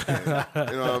trunk. And,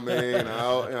 you know what I mean?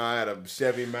 I had a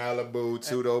Chevy Malibu,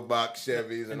 2-door box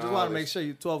Chevys, and you want to make sure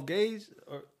you 12 gauge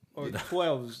or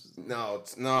 12s. No,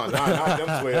 not them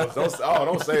 12s.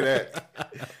 Don't say that.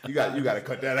 You got to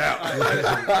cut that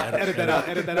out.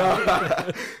 Edit that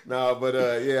out. No, but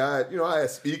I had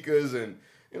speakers, and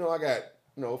I got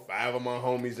 5 of my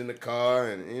homies in the car,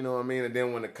 and you know what I mean. And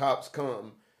then when the cops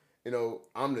come,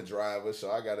 I'm the driver,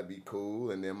 so I gotta be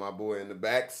cool. And then my boy in the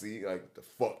back seat, like, what the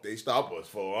fuck they stop us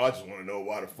for? I just want to know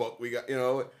why the fuck we got,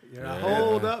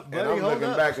 Hold up, buddy. And I'm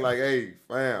looking back like, hey,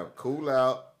 fam, cool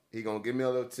out. He gonna give me a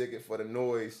little ticket for the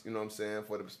noise, you know what I'm saying,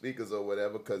 for the speakers or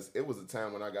whatever. Because it was a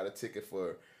time when I got a ticket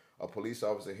for a police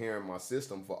officer hearing my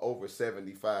system for over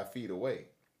 75 feet away.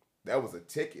 That was a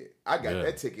ticket. I got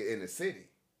that ticket in the city.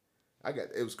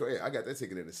 It was crazy. I got that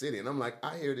ticket in the city, and I'm like,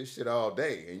 I hear this shit all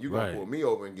day, and you gonna pull me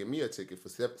over and give me a ticket for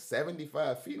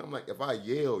 75 feet? I'm like, if I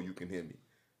yell, you can hear me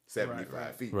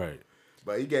 75 feet. Right.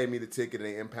 But he gave me the ticket, and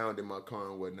they impounded my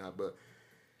car and whatnot. But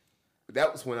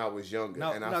that was when I was younger.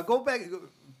 Now go back,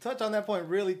 touch on that point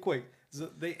really quick. So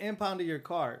they impounded your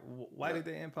car. Why did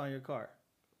they impound your car?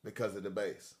 Because of the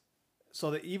base. So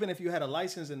that even if you had a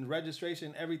license and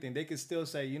registration, everything, they could still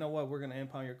say, you know what, we're gonna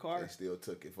impound your car. They still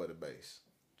took it for the base.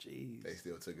 Jeez, they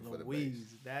still took it for the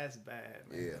base. That's bad,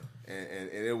 man. Yeah, and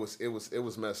it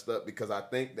was messed up, because I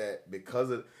think that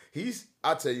because of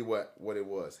I'll tell you what it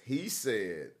was. He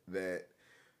said that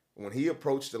when he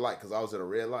approached the light, because I was at a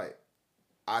red light,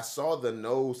 I saw the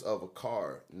nose of a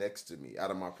car next to me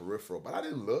out of my peripheral, but I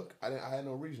didn't look. I had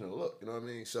no reason to look. You know what I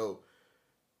mean? So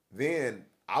then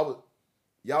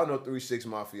y'all know 3 6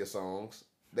 Mafia songs.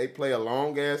 They play a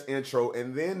long ass intro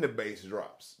and then the bass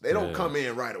drops. They don't come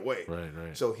in right away. Right.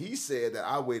 So he said that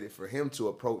I waited for him to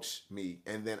approach me,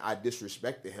 and then I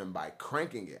disrespected him by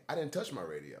cranking it. I didn't touch my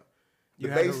radio. You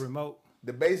had a remote.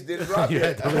 The bass didn't drop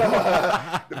yet.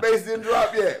 The bass didn't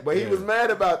drop yet, but he was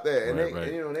mad about that, and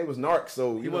and they was narcs.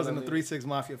 So he wasn't a 3 6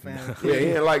 Mafia fan. Yeah, he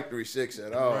didn't like 3 6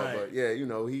 at all. Right. But yeah,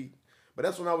 But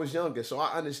that's when I was younger, so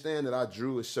I understand that I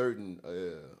drew a certain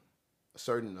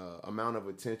amount of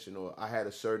attention, or I had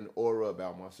a certain aura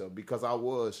about myself, because I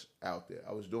was out there.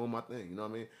 I was doing my thing, you know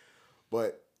what I mean?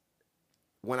 But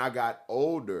when I got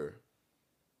older,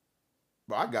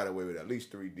 bro, I got away with at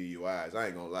least 3 DUIs. I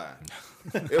ain't gonna lie.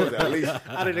 It was at least.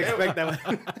 I didn't expect that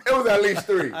one. It was at least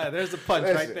 3. There's a punch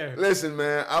right there. Listen,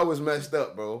 man, I was messed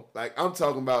up, bro. Like, I'm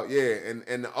talking about,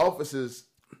 and the officers,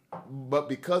 but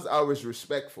because I was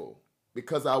respectful,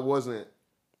 because I wasn't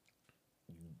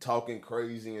talking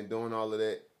crazy and doing all of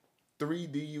that, 3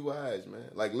 DUIs,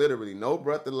 man. Like, literally, no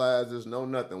breathalyzers, no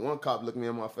nothing. One cop looked me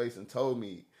in my face and told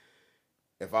me,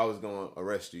 if I was going to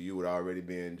arrest you, you would already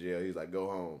be in jail. He's like, go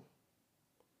home.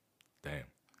 Damn.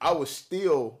 I was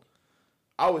still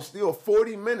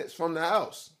 40 minutes from the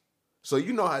house. So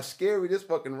you know how scary this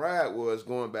fucking ride was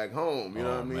going back home. You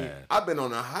know what I mean? Man. I've been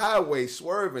on the highway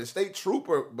swerving. State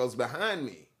trooper was behind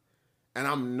me. And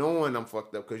I'm knowing I'm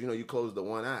fucked up, because, you close the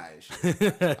one eye and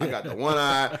shit. I got the one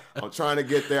eye. I'm trying to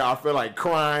get there. I feel like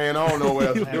crying. I don't know what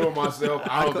else to do with myself.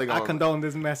 I condone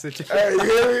this message. Hey, you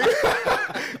hear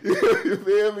me? You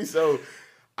feel me? So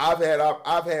I've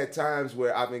had times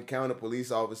where I've encountered police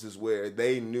officers where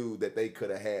they knew that they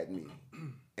could have had me,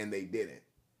 and they didn't.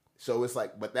 So it's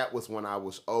like, but that was when I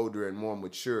was older and more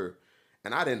mature,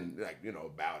 and I didn't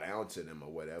bow down to them or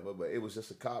whatever. But it was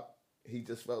just a cop. He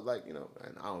just felt like, and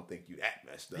I don't think you that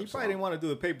messed up. He probably didn't want to do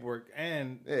the paperwork,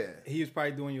 and he was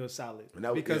probably doing you a solid.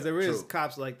 Because there is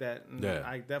cops like that, and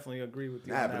I definitely agree with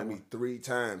you. That happened to me 3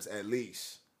 times at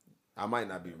least. I might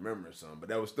not be remembering some, but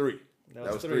that was 3.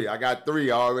 That was 3. I got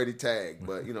 3 already tagged,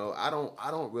 but you know, I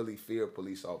don't really fear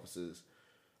police officers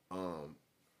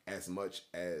as much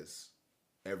as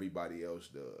everybody else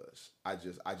does. I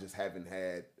just haven't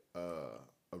had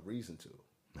a reason to.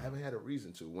 I haven't had a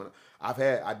reason to. When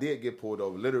I did get pulled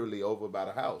over, literally over about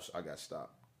a house. I got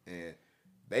stopped, and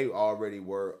they already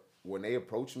were. When they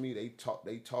approached me, they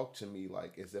talked to me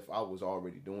like as if I was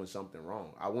already doing something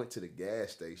wrong. I went to the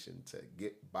gas station to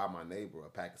buy my neighbor a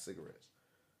pack of cigarettes,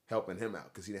 helping him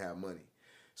out because he didn't have money.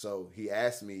 So he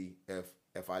asked me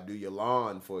if I do your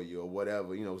lawn for you or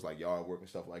whatever, you know, it's like yard work and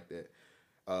stuff like that.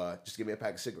 Just give me a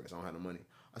pack of cigarettes. I don't have no money.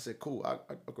 I said, cool, I'll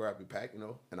grab your pack, you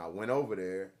know. And I went over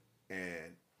there,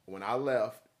 and when I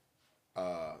left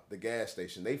the gas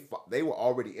station, they were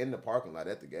already in the parking lot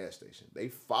at the gas station. They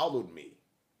followed me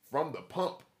from the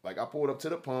pump. Like, I pulled up to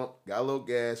the pump, got a little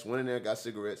gas, went in there, got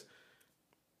cigarettes,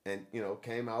 and, you know,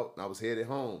 came out, and I was headed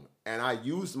home. And I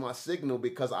used my signal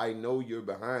because I know you're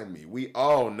behind me. We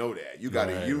all know that. You got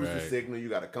to use the signal. You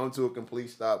got to come to a complete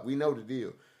stop. We know the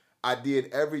deal. I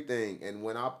did everything, and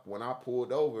when I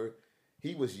pulled over,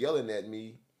 he was yelling at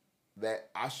me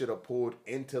that I should have pulled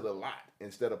into the lot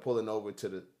instead of pulling over to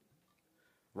the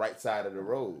right side of the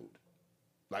road.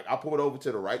 Like, I pulled over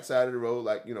to the right side of the road,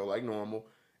 like, you know, like normal.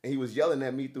 And he was yelling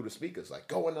at me through the speakers, like,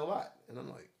 go in the lot. And I'm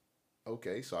like,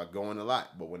 okay, so I go in the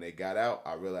lot. But when they got out,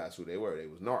 I realized who they were. They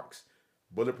was narcs.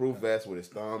 Bulletproof vest with his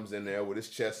thumbs in there, with his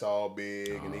chest all big,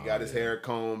 and he got his hair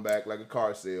combed back like a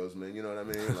car salesman. You know what I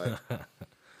mean? Like,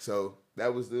 so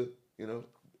that was the, you know,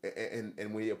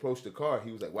 and when he approached the car,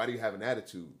 he was like, why do you have an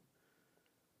attitude?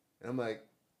 And I'm like,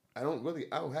 I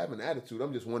don't have an attitude.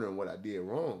 I'm just wondering what I did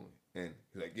wrong. And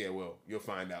he's like, yeah, well, you'll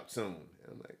find out soon.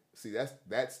 And I'm like, see,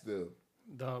 that's the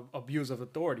abuse of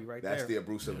authority right there. That's the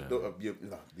abuse of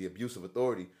the abuse of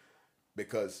authority,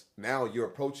 because now you're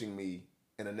approaching me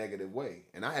in a negative way,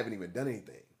 and I haven't even done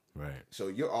anything. Right. So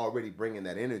you're already bringing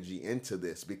that energy into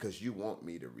this because you want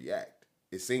me to react.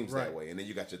 It seems that way, and then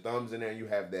you got your thumbs in there, and you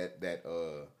have that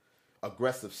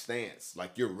aggressive stance,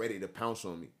 like you're ready to pounce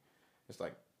on me. It's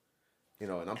like, you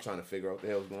know, and I'm trying to figure out what the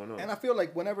hell's going on. And I feel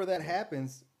like whenever that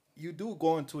happens, you do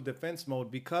go into a defense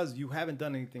mode because you haven't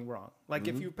done anything wrong. Like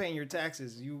if you're paying your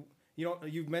taxes, you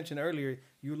mentioned earlier,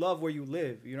 you love where you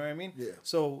live. You know what I mean? Yeah.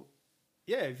 So,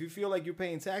 yeah, if you feel like you're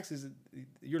paying taxes,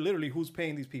 you're literally who's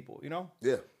paying these people, you know?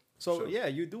 Yeah. So, sure. yeah,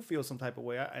 you do feel some type of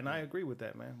way. And I agree with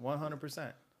that, man.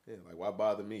 100%. Yeah, like, why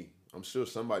bother me? I'm sure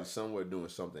somebody somewhere doing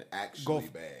something actually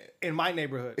bad. In my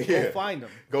neighborhood. Yeah. Go find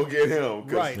them. Go get him.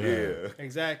 Right. Yeah.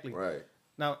 Exactly. Right.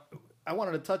 Now, I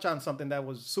wanted to touch on something that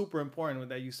was super important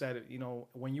that you said, you know,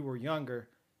 when you were younger,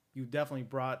 you definitely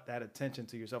brought that attention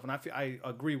to yourself. And I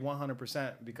agree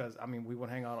 100% because, I mean, we would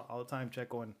hang out all the time,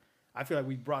 Checo, and I feel like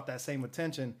we brought that same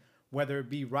attention, whether it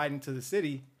be riding to the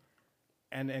city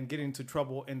and getting into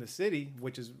trouble in the city,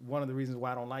 which is one of the reasons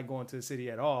why I don't like going to the city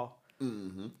at all.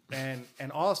 Mm-hmm.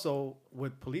 And also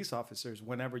with police officers,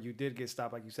 whenever you did get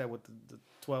stopped, like you said, with the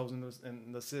 12s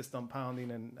in the system pounding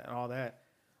and all that.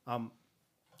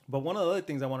 But one of the other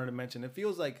things I wanted to mention, it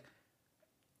feels like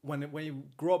when you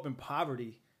grow up in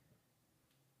poverty,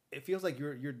 it feels like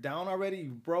you're down already.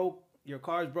 You broke, your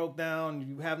car's broke down,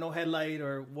 you have no headlight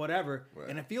or whatever, right.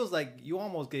 And it feels like you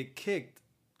almost get kicked,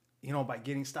 you know, by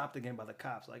getting stopped again by the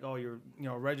cops. Like, oh, your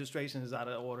registration is out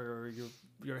of order, or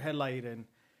your headlight, and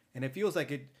it feels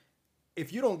like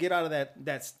if you don't get out of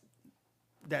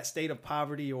that state of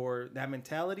poverty or that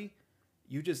mentality,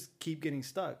 you just keep getting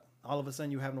stuck. All of a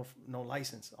sudden, you have no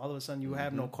license. All of a sudden, you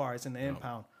have no car. It's in the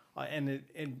impound.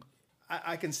 And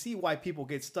I can see why people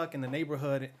get stuck in the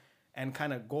neighborhood and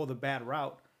kind of go the bad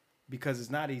route, because it's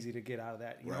not easy to get out of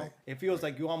that. You know, it feels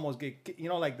like you almost get, you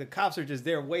know, like the cops are just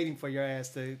there waiting for your ass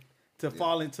to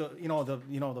fall into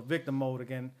the victim mode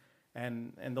again,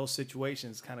 and those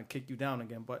situations kind of kick you down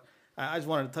again. But I just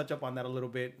wanted to touch up on that a little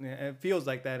bit. It feels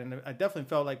like that, and I definitely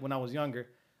felt like when I was younger,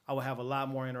 I would have a lot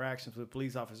more interactions with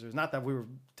police officers. Not that we were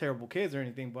terrible kids or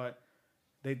anything, but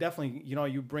they definitely, you know,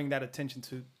 you bring that attention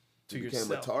to yourself. You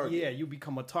become a target. Yeah, you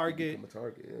become a target.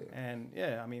 Yeah. And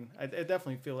yeah, I mean, I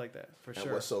definitely feel like that for sure.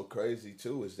 And what's so crazy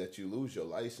too is that you lose your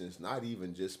license not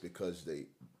even just because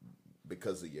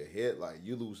of your headlight.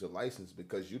 You lose the license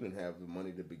because you didn't have the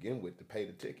money to begin with to pay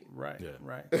the ticket. Right. Yeah.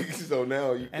 Right. So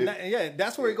now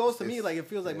that's where it goes to me. Like, it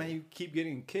feels like, man, you keep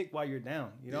getting kicked while you're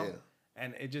down. You know. Yeah.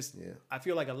 And it just, I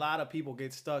feel like a lot of people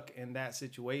get stuck in that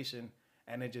situation,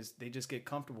 and they just get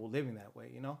comfortable living that way,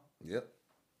 you know? Yep.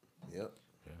 Yeah.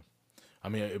 I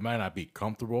mean, it might not be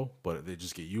comfortable, but they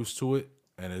just get used to it,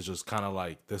 and it's just kind of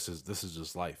like, this is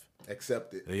just life.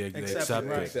 Accept it. They accept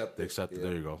it. They accept it.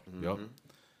 There you go. Mm-hmm. Yep.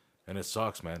 And it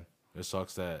sucks, man. It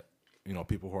sucks that, you know,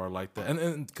 people who are like that,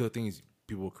 and the thing is,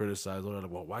 people criticize, they're like,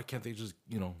 well, why can't they just,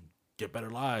 get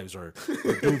better lives or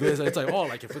do this? It's like, oh,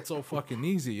 like if it's so fucking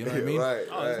easy, you know what I mean? Right.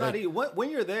 Oh, it's not easy. When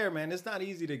you're there, man, it's not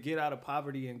easy to get out of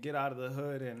poverty and get out of the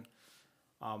hood. And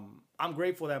I'm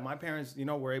grateful that my parents,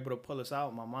 were able to pull us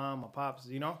out. My mom, my pops,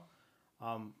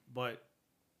 but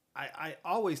I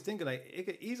always think like it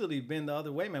could easily been the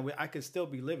other way, man. I could still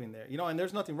be living there, and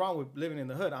there's nothing wrong with living in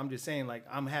the hood. I'm just saying, like,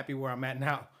 I'm happy where I'm at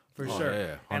now for sure.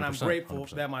 Yeah, and I'm grateful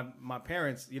 100%. that my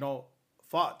parents,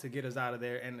 fought to get us out of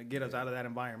there and get us out of that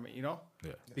environment, Yeah.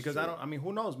 Because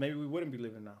who knows? Maybe we wouldn't be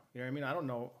living now. You know what I mean? I don't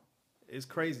know. It's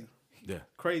crazy. Yeah.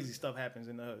 Crazy stuff happens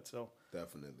in the hood. So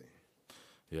Definitely.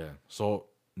 Yeah. So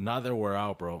now that we're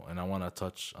out, bro, and I want to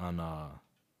touch on,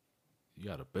 you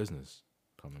got a business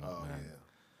coming up, man. Yeah.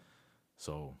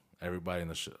 So everybody in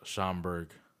the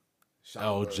Schaumburg,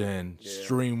 Schaumburg, Elgin, yeah.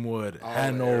 Streamwood, All the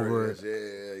Hanover. areas,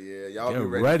 Yeah. Y'all Get be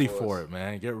ready for for us. it,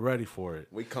 man. Get ready for it.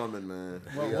 We coming, man.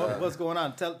 what's going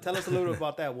on? Tell us a little bit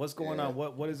about that. What's going on?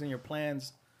 What is in your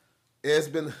plans? Yeah, it's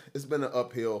been an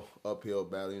uphill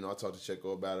battle. I talk to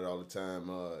Checo about it all the time.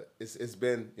 It's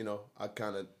been, I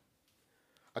kind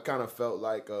of felt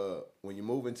like when you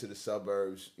move into the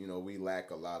suburbs, we lack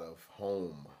a lot of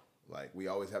home. Like, we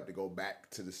always have to go back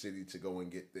to the city to go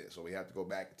and get this, or we have to go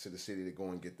back to the city to go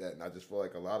and get that. And I just feel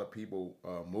like a lot of people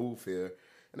move here,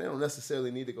 and they don't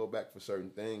necessarily need to go back for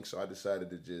certain things. So I decided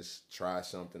to just try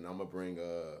something. I'm gonna bring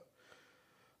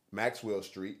Maxwell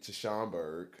Street to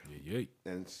Schaumburg,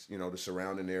 and the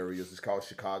surrounding areas. It's called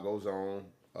Chicago Zone.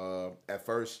 At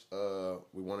first,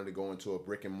 we wanted to go into a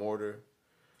brick and mortar.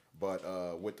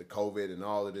 But with the COVID and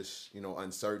all of this,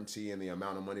 uncertainty and the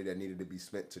amount of money that needed to be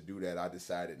spent to do that, I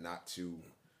decided not to,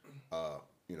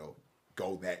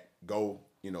 go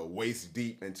waist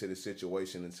deep into the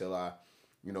situation until I,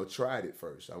 tried it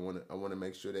first. I want to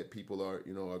make sure that people are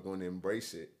going to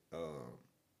embrace it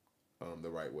the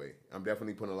right way. I'm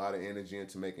definitely putting a lot of energy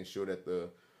into making sure that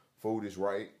the food is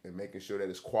right and making sure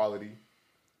that it's quality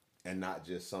and not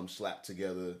just some slapped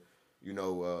together,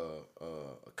 a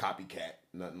copycat,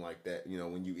 nothing like that.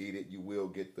 When you eat it, you will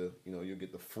get you'll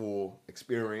get the full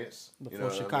experience. The full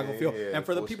Chicago feel. Yeah, and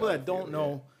for the people that don't feel,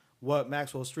 know what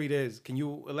Maxwell Street is, can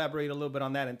you elaborate a little bit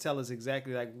on that and tell us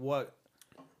exactly like what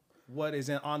is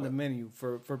on the menu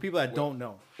for people that don't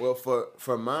know? Well,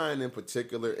 for mine in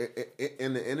particular,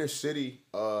 in the inner city,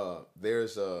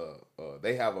 there's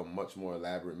they have a much more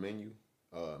elaborate menu.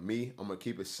 I'm gonna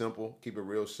keep it simple, keep it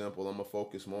real simple. I'm gonna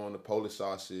focus more on the Polish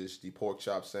sausage, the pork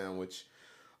chop sandwich,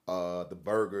 the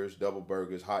burgers, double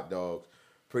burgers, hot dogs.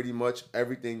 Pretty much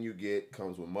everything you get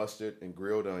comes with mustard and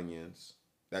grilled onions.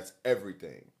 That's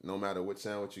everything, no matter what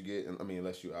sandwich you get.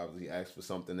 Unless you obviously ask for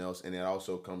something else, and it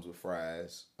also comes with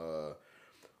fries.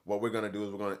 What we're gonna do is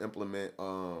we're gonna implement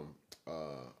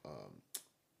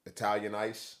Italian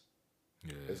ice.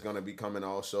 Yeah. It's gonna be coming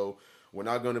also. We're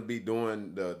not going to be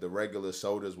doing the regular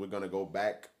sodas. We're going to go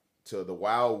back to the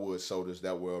Wildwood sodas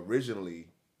that were originally,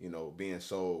 being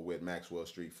sold with Maxwell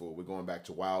Street Food. We're going back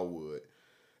to Wildwood.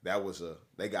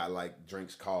 They got like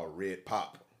drinks called Red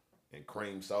Pop and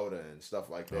cream soda and stuff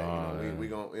like that. We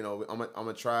going I'm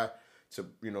gonna try to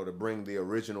to bring the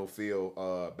original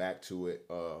feel back to it.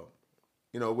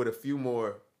 With a few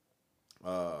more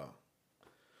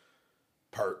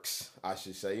perks, I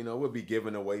should say. We'll be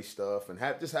giving away stuff and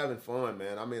just having fun,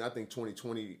 man. I think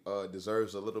 2020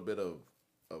 deserves a little bit of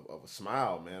a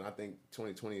smile, man. I think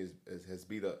 2020 has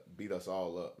beat us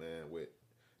all up, man, with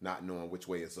not knowing which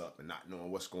way is up and not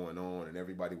knowing what's going on and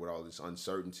everybody with all this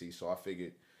uncertainty. So I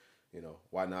figured,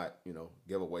 why not,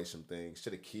 give away some things to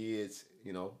the kids,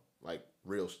 like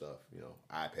real stuff,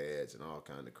 iPads and all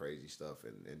kind of crazy stuff,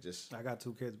 and just. I got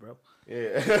 2 kids, bro.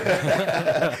 Yeah,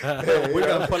 we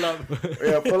gotta pull up.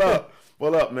 Yeah,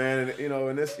 pull up, man.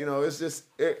 And this, it's just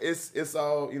it's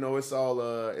all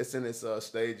it's in its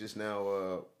stages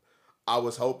now. I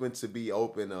was hoping to be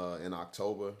open in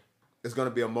October. It's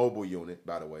gonna be a mobile unit,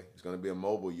 by the way. It's gonna be a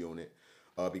mobile unit.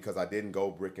 Because I didn't go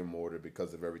brick and mortar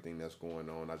because of everything that's going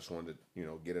on. I just wanted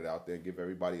to, get it out there and give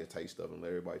everybody a taste of it and let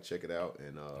everybody check it out.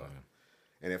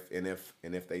 And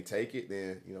if they take it,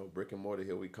 then brick and mortar,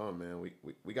 here we come, man.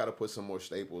 We got to put some more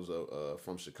staples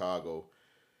from Chicago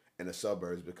and the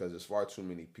suburbs because there's far too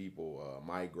many people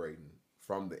migrating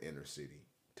from the inner city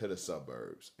to the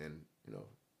suburbs, and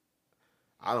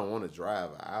I don't want to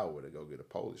drive an hour to go get a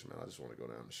Polish, man. I just want to go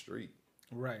down the street.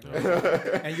 Right.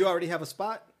 And you already have a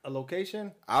spot, a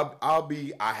location? I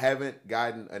haven't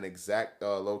gotten an exact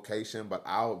location, but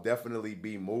I'll definitely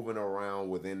be moving around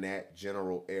within that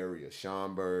general area.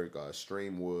 Schaumburg,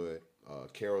 Streamwood,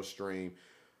 Carroll Stream.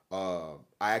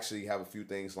 I actually have a few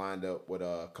things lined up with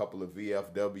a couple of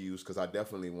VFWs because I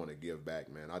definitely want to give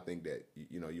back, man. I think that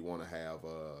you want to have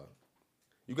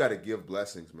you got to give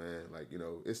blessings, man. Like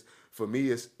it's for me,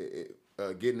 it's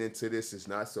getting into this is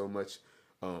not so much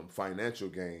financial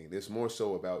gain. It's more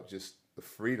so about just the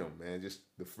freedom, man. Just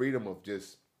the freedom of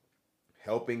just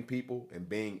helping people and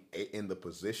being in the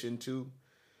position to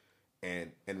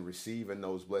and receiving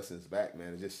those blessings back, man.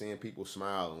 And just seeing people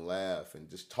smile and laugh and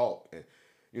just talk and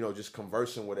just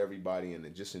conversing with everybody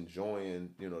and just enjoying,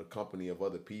 the company of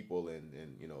other people and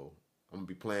I'm gonna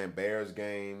be playing Bears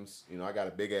games. I got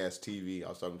a big ass TV. I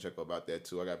was talking to Checo about that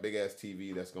too. I got a big ass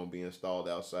TV that's gonna be installed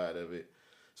outside of it.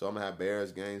 So I'm gonna have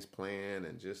Bears games playing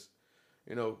and just,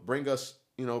 bring us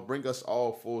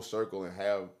all full circle and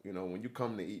have, when you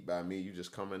come to eat by me, you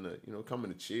just coming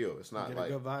to chill. It's not get like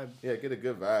a good vibe. Yeah, get a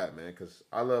good vibe, man. Cause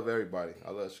I love everybody.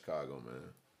 I love Chicago, man.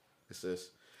 It's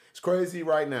just. It's crazy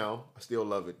right now. I still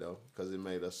love it though, because it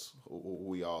made us who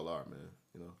we all are, man.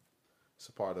 It's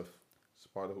a part of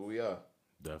who we are.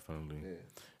 Definitely. Yeah.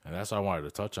 And that's what I wanted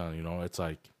to touch on. It's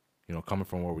like, coming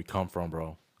from where we come from,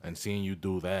 bro, and seeing you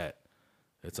do that,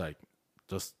 it's like,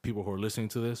 just people who are listening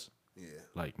to this, Yeah.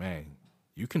 like, man,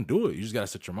 you can do it. You just gotta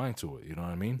set your mind to it. You know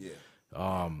what I mean?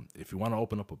 Yeah. If you want to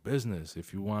open up a business,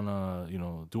 if you want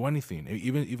to, do anything,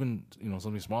 even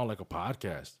something small like a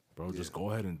podcast, bro, just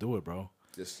go ahead and do it, bro.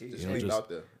 Just leave out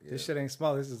there. Yeah. This shit ain't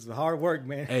small. This is hard work,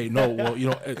 man. Hey, no, well,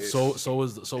 so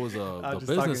is the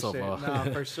business of nah,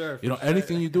 for sure.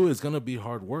 Anything you do is gonna be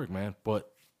hard work, man.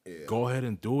 But Yeah. go ahead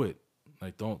and do it.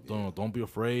 Like don't be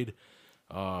afraid.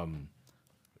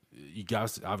 You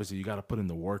guys obviously you got to put in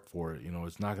the work for it.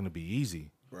 It's not gonna be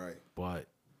easy, Right. but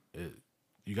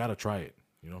you got to try it.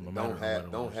 No matter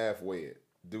Don't halfway it.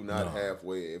 Do not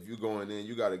halfway it. If you're going in,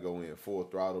 you got to go in full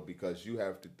throttle because you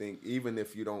have to think. Even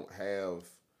if you don't have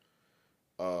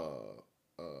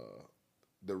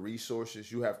the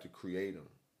resources, you have to create them.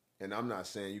 And I'm not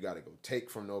saying you got to go take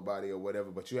from nobody or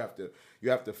whatever, but you have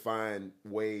to find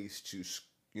ways to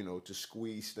to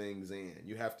squeeze things in.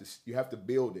 You have to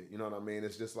build it. You know what I mean?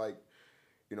 It's just like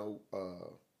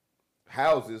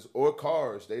houses or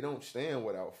cars, they don't stand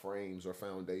without frames or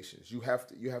foundations. You have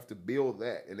to build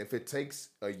that, and if it takes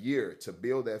a year to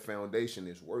build that foundation,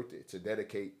 it's worth it to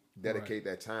dedicate Right.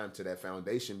 that time to that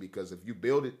foundation. Because if you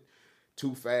build it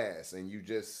too fast and you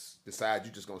just decide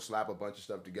you're just gonna slap a bunch of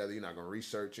stuff together, you're not gonna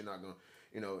research, you're not gonna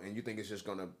and you think it's just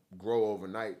gonna grow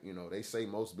overnight. They say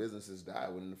most businesses die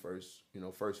within the first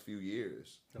few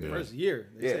years. The first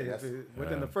year. They say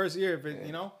within the first year, if it,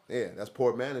 Yeah, that's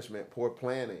poor management, poor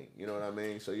planning. You know what I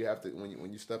mean? So you have to when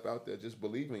you step out there, just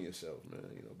believe in yourself, man.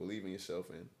 Believe in yourself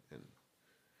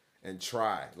and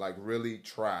try. Like really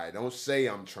try. Don't say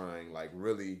I'm trying. Like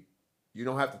really, you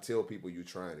don't have to tell people you're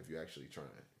trying if you're actually trying.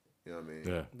 You know what I mean?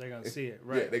 Yeah. they're gonna see it,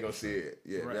 right? Yeah, they're gonna see it.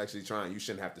 Yeah, if Right. you're actually trying, you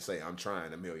shouldn't have to say I'm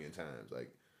trying a million times.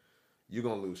 Like you're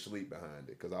gonna lose sleep behind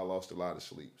it because I lost a lot of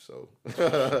sleep. So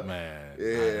Man,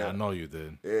 Yeah. I know you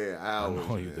did. yeah, hours.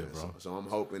 know you man. did, bro. So I'm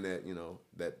hoping that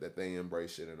that they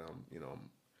embrace it, and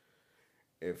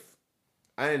if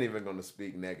I ain't even gonna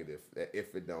speak negative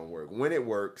if it don't work. When it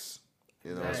works,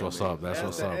 That's what's up. That's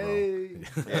what's up, bro. Hey,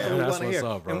 that's what we That's want to what's hear.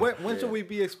 up, bro. And when should we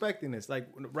be expecting this? Like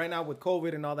right now with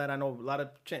COVID and all that, I know a lot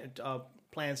of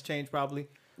plans change probably.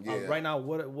 Yeah. Right now,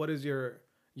 what is your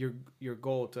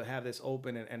goal to have this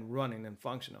open and running and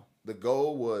functional? The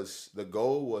goal was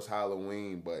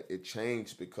Halloween, but it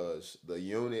changed because the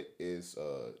unit is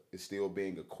still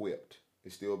being equipped.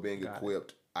 It's still being Got it.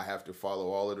 equipped. I have to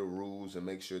follow all of the rules and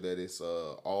make sure that it's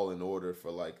all in order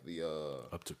for like the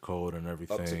Up to code and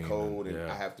everything. up to code, and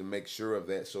yeah. I have to make sure of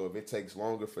that. So if it takes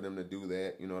longer for them to do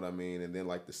that, you know what I mean, and then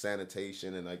like the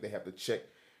sanitation and like they have to check,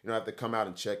 have to come out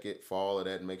and check it for all of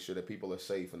that and make sure that people are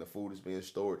safe and the food is being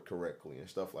stored correctly and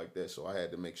stuff like that. So I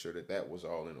had to make sure that was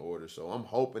all in order. So I'm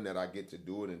hoping that I get to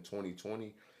do it in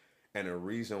 2020. And the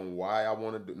reason why I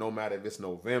want to do, no matter if it's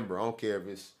November, I don't care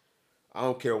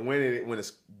when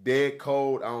it's dead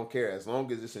cold. I don't care as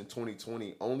long as it's in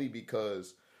 2020. Only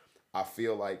because I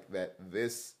feel like that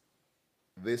this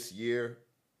year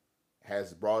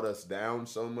has brought us down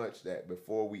so much that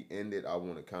before we end it, I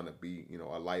want to kind of be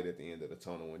a light at the end of the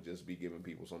tunnel and just be giving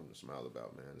people something to smile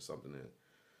about, man. It's something to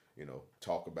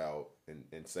talk about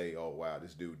and say, oh wow,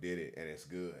 this dude did it and it's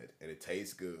good and it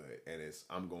tastes good and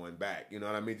I'm going back. You know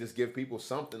what I mean? Just give people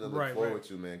something to look forward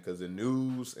to, man. Because the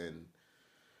news and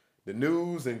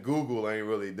Google ain't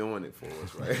really doing it for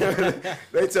us, right?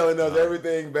 They telling us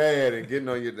everything bad and getting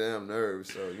on your damn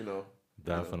nerves. So,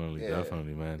 Definitely,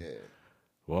 man. Yeah.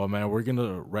 Well, man, we're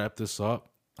gonna wrap this up.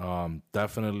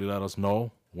 Definitely let us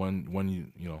know when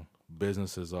you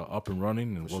business is up and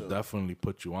running, and we'll sure. definitely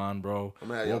put you on, bro. I'm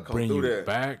gonna have We'll y'all come bring through you there.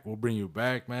 back. We'll bring you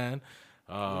back, man.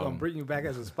 We're gonna bring you back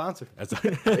as a sponsor.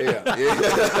 Yeah.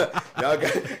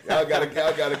 y'all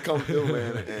gotta come through,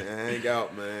 man, and hang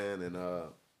out, man, and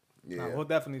yeah. We'll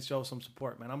definitely show some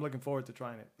support, man. I'm looking forward to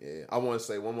trying it. Yeah, I want to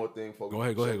say one more thing before Go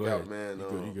ahead, man.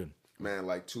 You good. Man,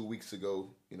 like 2 weeks ago,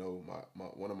 you know, my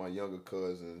one of my younger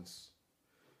cousins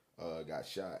got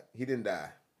shot. He didn't die,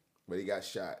 but he got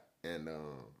shot, and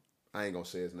I ain't gonna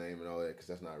say his name and all that because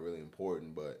that's not really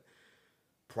important. But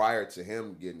prior to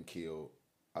him getting killed,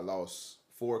 I lost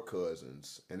 4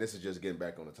 cousins, and this is just getting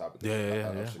back on the topic of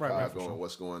Chicago Right, and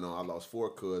what's going on. I lost 4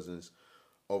 cousins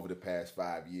over the past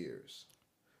 5 years.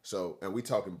 So, and we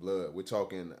talking blood. We're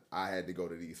talking, I had to go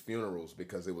to these funerals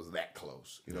because it was that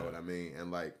close. You know what I mean?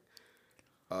 And like,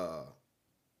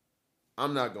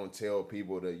 I'm not going to tell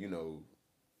people to, you know,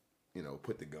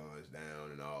 put the guns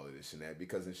down and all of this and that,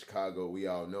 because in Chicago, we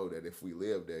all know that if we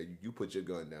live there, you put your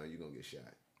gun down, you're going to get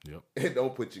shot. Yep.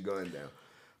 Don't put your gun down.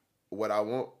 What I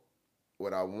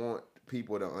want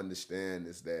people to understand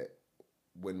is that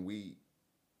when we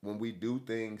do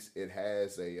things, it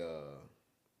has an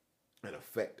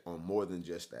effect on more than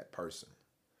just that person,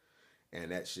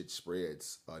 and that shit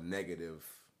spreads a negative.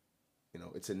 You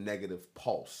know, it's a negative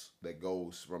pulse that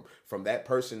goes from that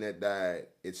person that died.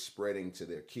 It's spreading to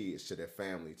their kids, to their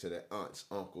family, to their aunts,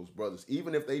 uncles, brothers.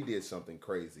 Even if they did something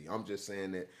crazy, I'm just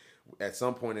saying that at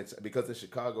some point, it's because in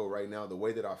Chicago right now, the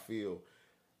way that I feel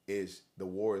is the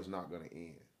war is not going to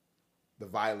end. The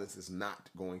violence is not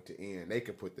going to end. They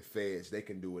can put the feds, they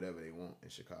can do whatever they want in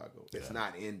Chicago. It's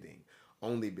not ending,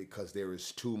 only because there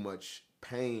is too much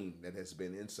pain that has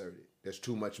been inserted. There's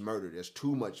too much murder. There's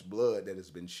too much blood that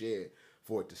has been shed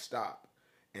for it to stop.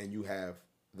 And you have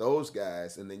those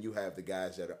guys, and then you have the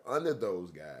guys that are under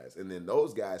those guys, and then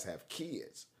those guys have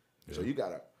kids. Yeah. So you got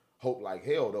to hope like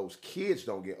hell those kids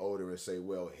don't get older and say,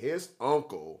 well, his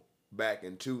uncle back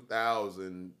in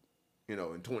 2000, in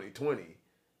 2020,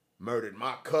 murdered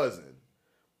my cousin.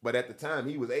 But at the time,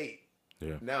 he was 8.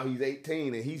 Yeah. Now he's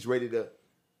 18, and he's ready to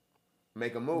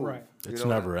make a move. Right. It's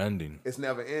never ending. It's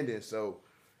never ending. So,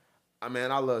 I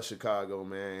love Chicago,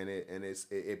 man, and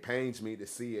it pains me to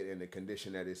see it in the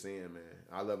condition that it's in, man.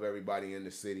 I love everybody in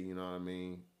the city, you know what I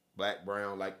mean? Black,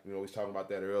 brown, like we was talking about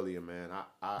that earlier, man.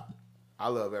 I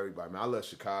love everybody, man. I love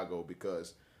Chicago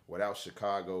because without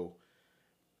Chicago,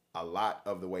 a lot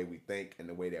of the way we think and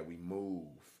the way that we move,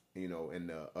 and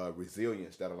the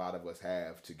resilience that a lot of us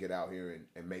have to get out here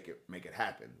and make it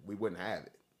happen, we wouldn't have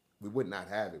it. We would not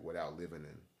have it without living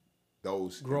in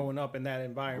those growing up in that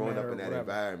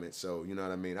environment. So you know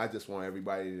what I mean. I just want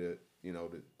everybody to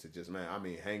to just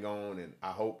hang on, and I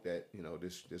hope that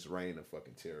this reign of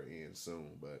fucking terror ends soon.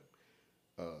 But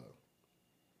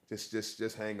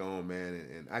just hang on, man.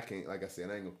 And I can't, like I said,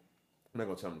 I'm not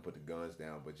gonna tell them to put the guns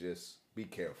down, but just be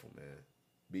careful, man.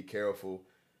 Be careful,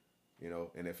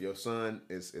 And if your son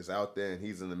is out there and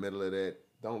he's in the middle of that,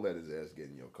 don't let his ass get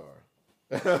in your car.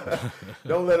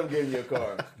 Don't let him get in your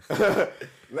car.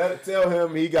 Tell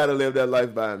him he got to live that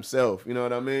life by himself. You know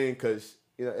what I mean? Because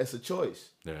it's a choice.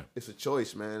 Yeah, it's a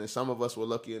choice, man. And some of us were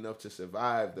lucky enough to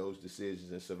survive those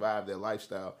decisions and survive their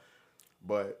lifestyle.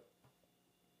 But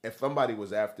if somebody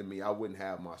was after me, I wouldn't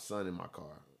have my son in my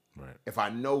car. Right. If I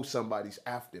know somebody's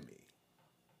after me,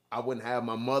 I wouldn't have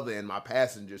my mother in my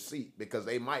passenger seat because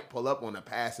they might pull up on the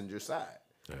passenger side.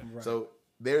 Yeah. Right. So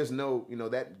there's no,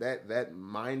 that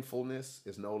mindfulness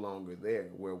is no longer there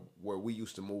where we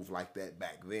used to move like that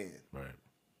back then. Right.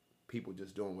 People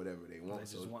just doing whatever they want.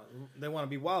 They want to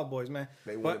be wild boys, man.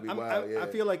 They want to be wild, yeah. I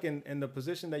feel like in the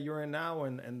position that you're in now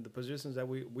and the positions that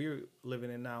we're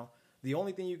living in now, the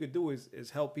only thing you could do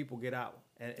is help people get out.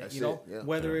 And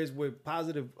whether it's with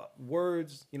positive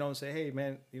words, and say, hey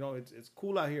man, it's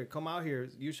cool out here. Come out here.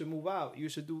 You should move out. You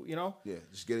should do, Yeah,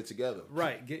 just get it together.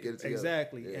 Right. Get it together.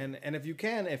 Exactly. Yeah. And if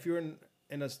you're in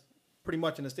a pretty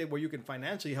much in a state where you can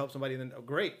financially help somebody, then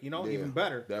great, even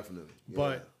better. Definitely. Yeah.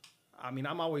 But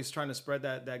I'm always trying to spread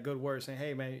that good word, saying,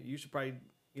 hey man, you should probably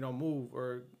move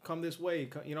or come this way.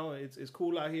 It's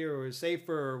cool out here, or it's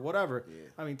safer, or whatever.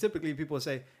 Yeah. Typically people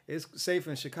say it's safe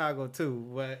in Chicago too,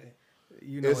 but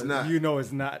it's not.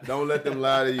 It's not. Don't let them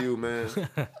lie to you, man.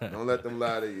 Don't let them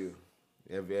lie to you.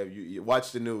 If you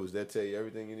watch the news, they'll tell you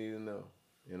everything you need to know.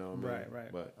 You know what I mean?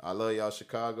 Right. But I love y'all,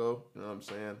 Chicago. You know what I'm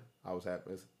saying?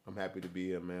 I'm happy to be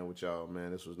here, man, with y'all,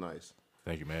 man. This was nice.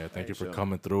 Thank you, man. Thank you for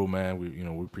coming through, man.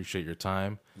 We appreciate your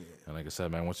time. Yeah. And like I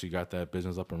said, man, once you got that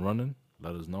business up and running,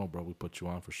 let us know, bro. We put you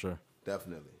on for sure.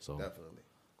 Definitely. Definitely.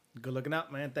 Good looking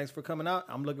out, man. Thanks for coming out.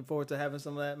 I'm looking forward to having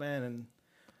some of that, man. And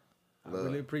I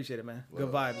really appreciate it, man.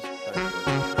 Good vibes.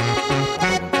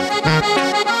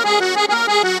 Thank you.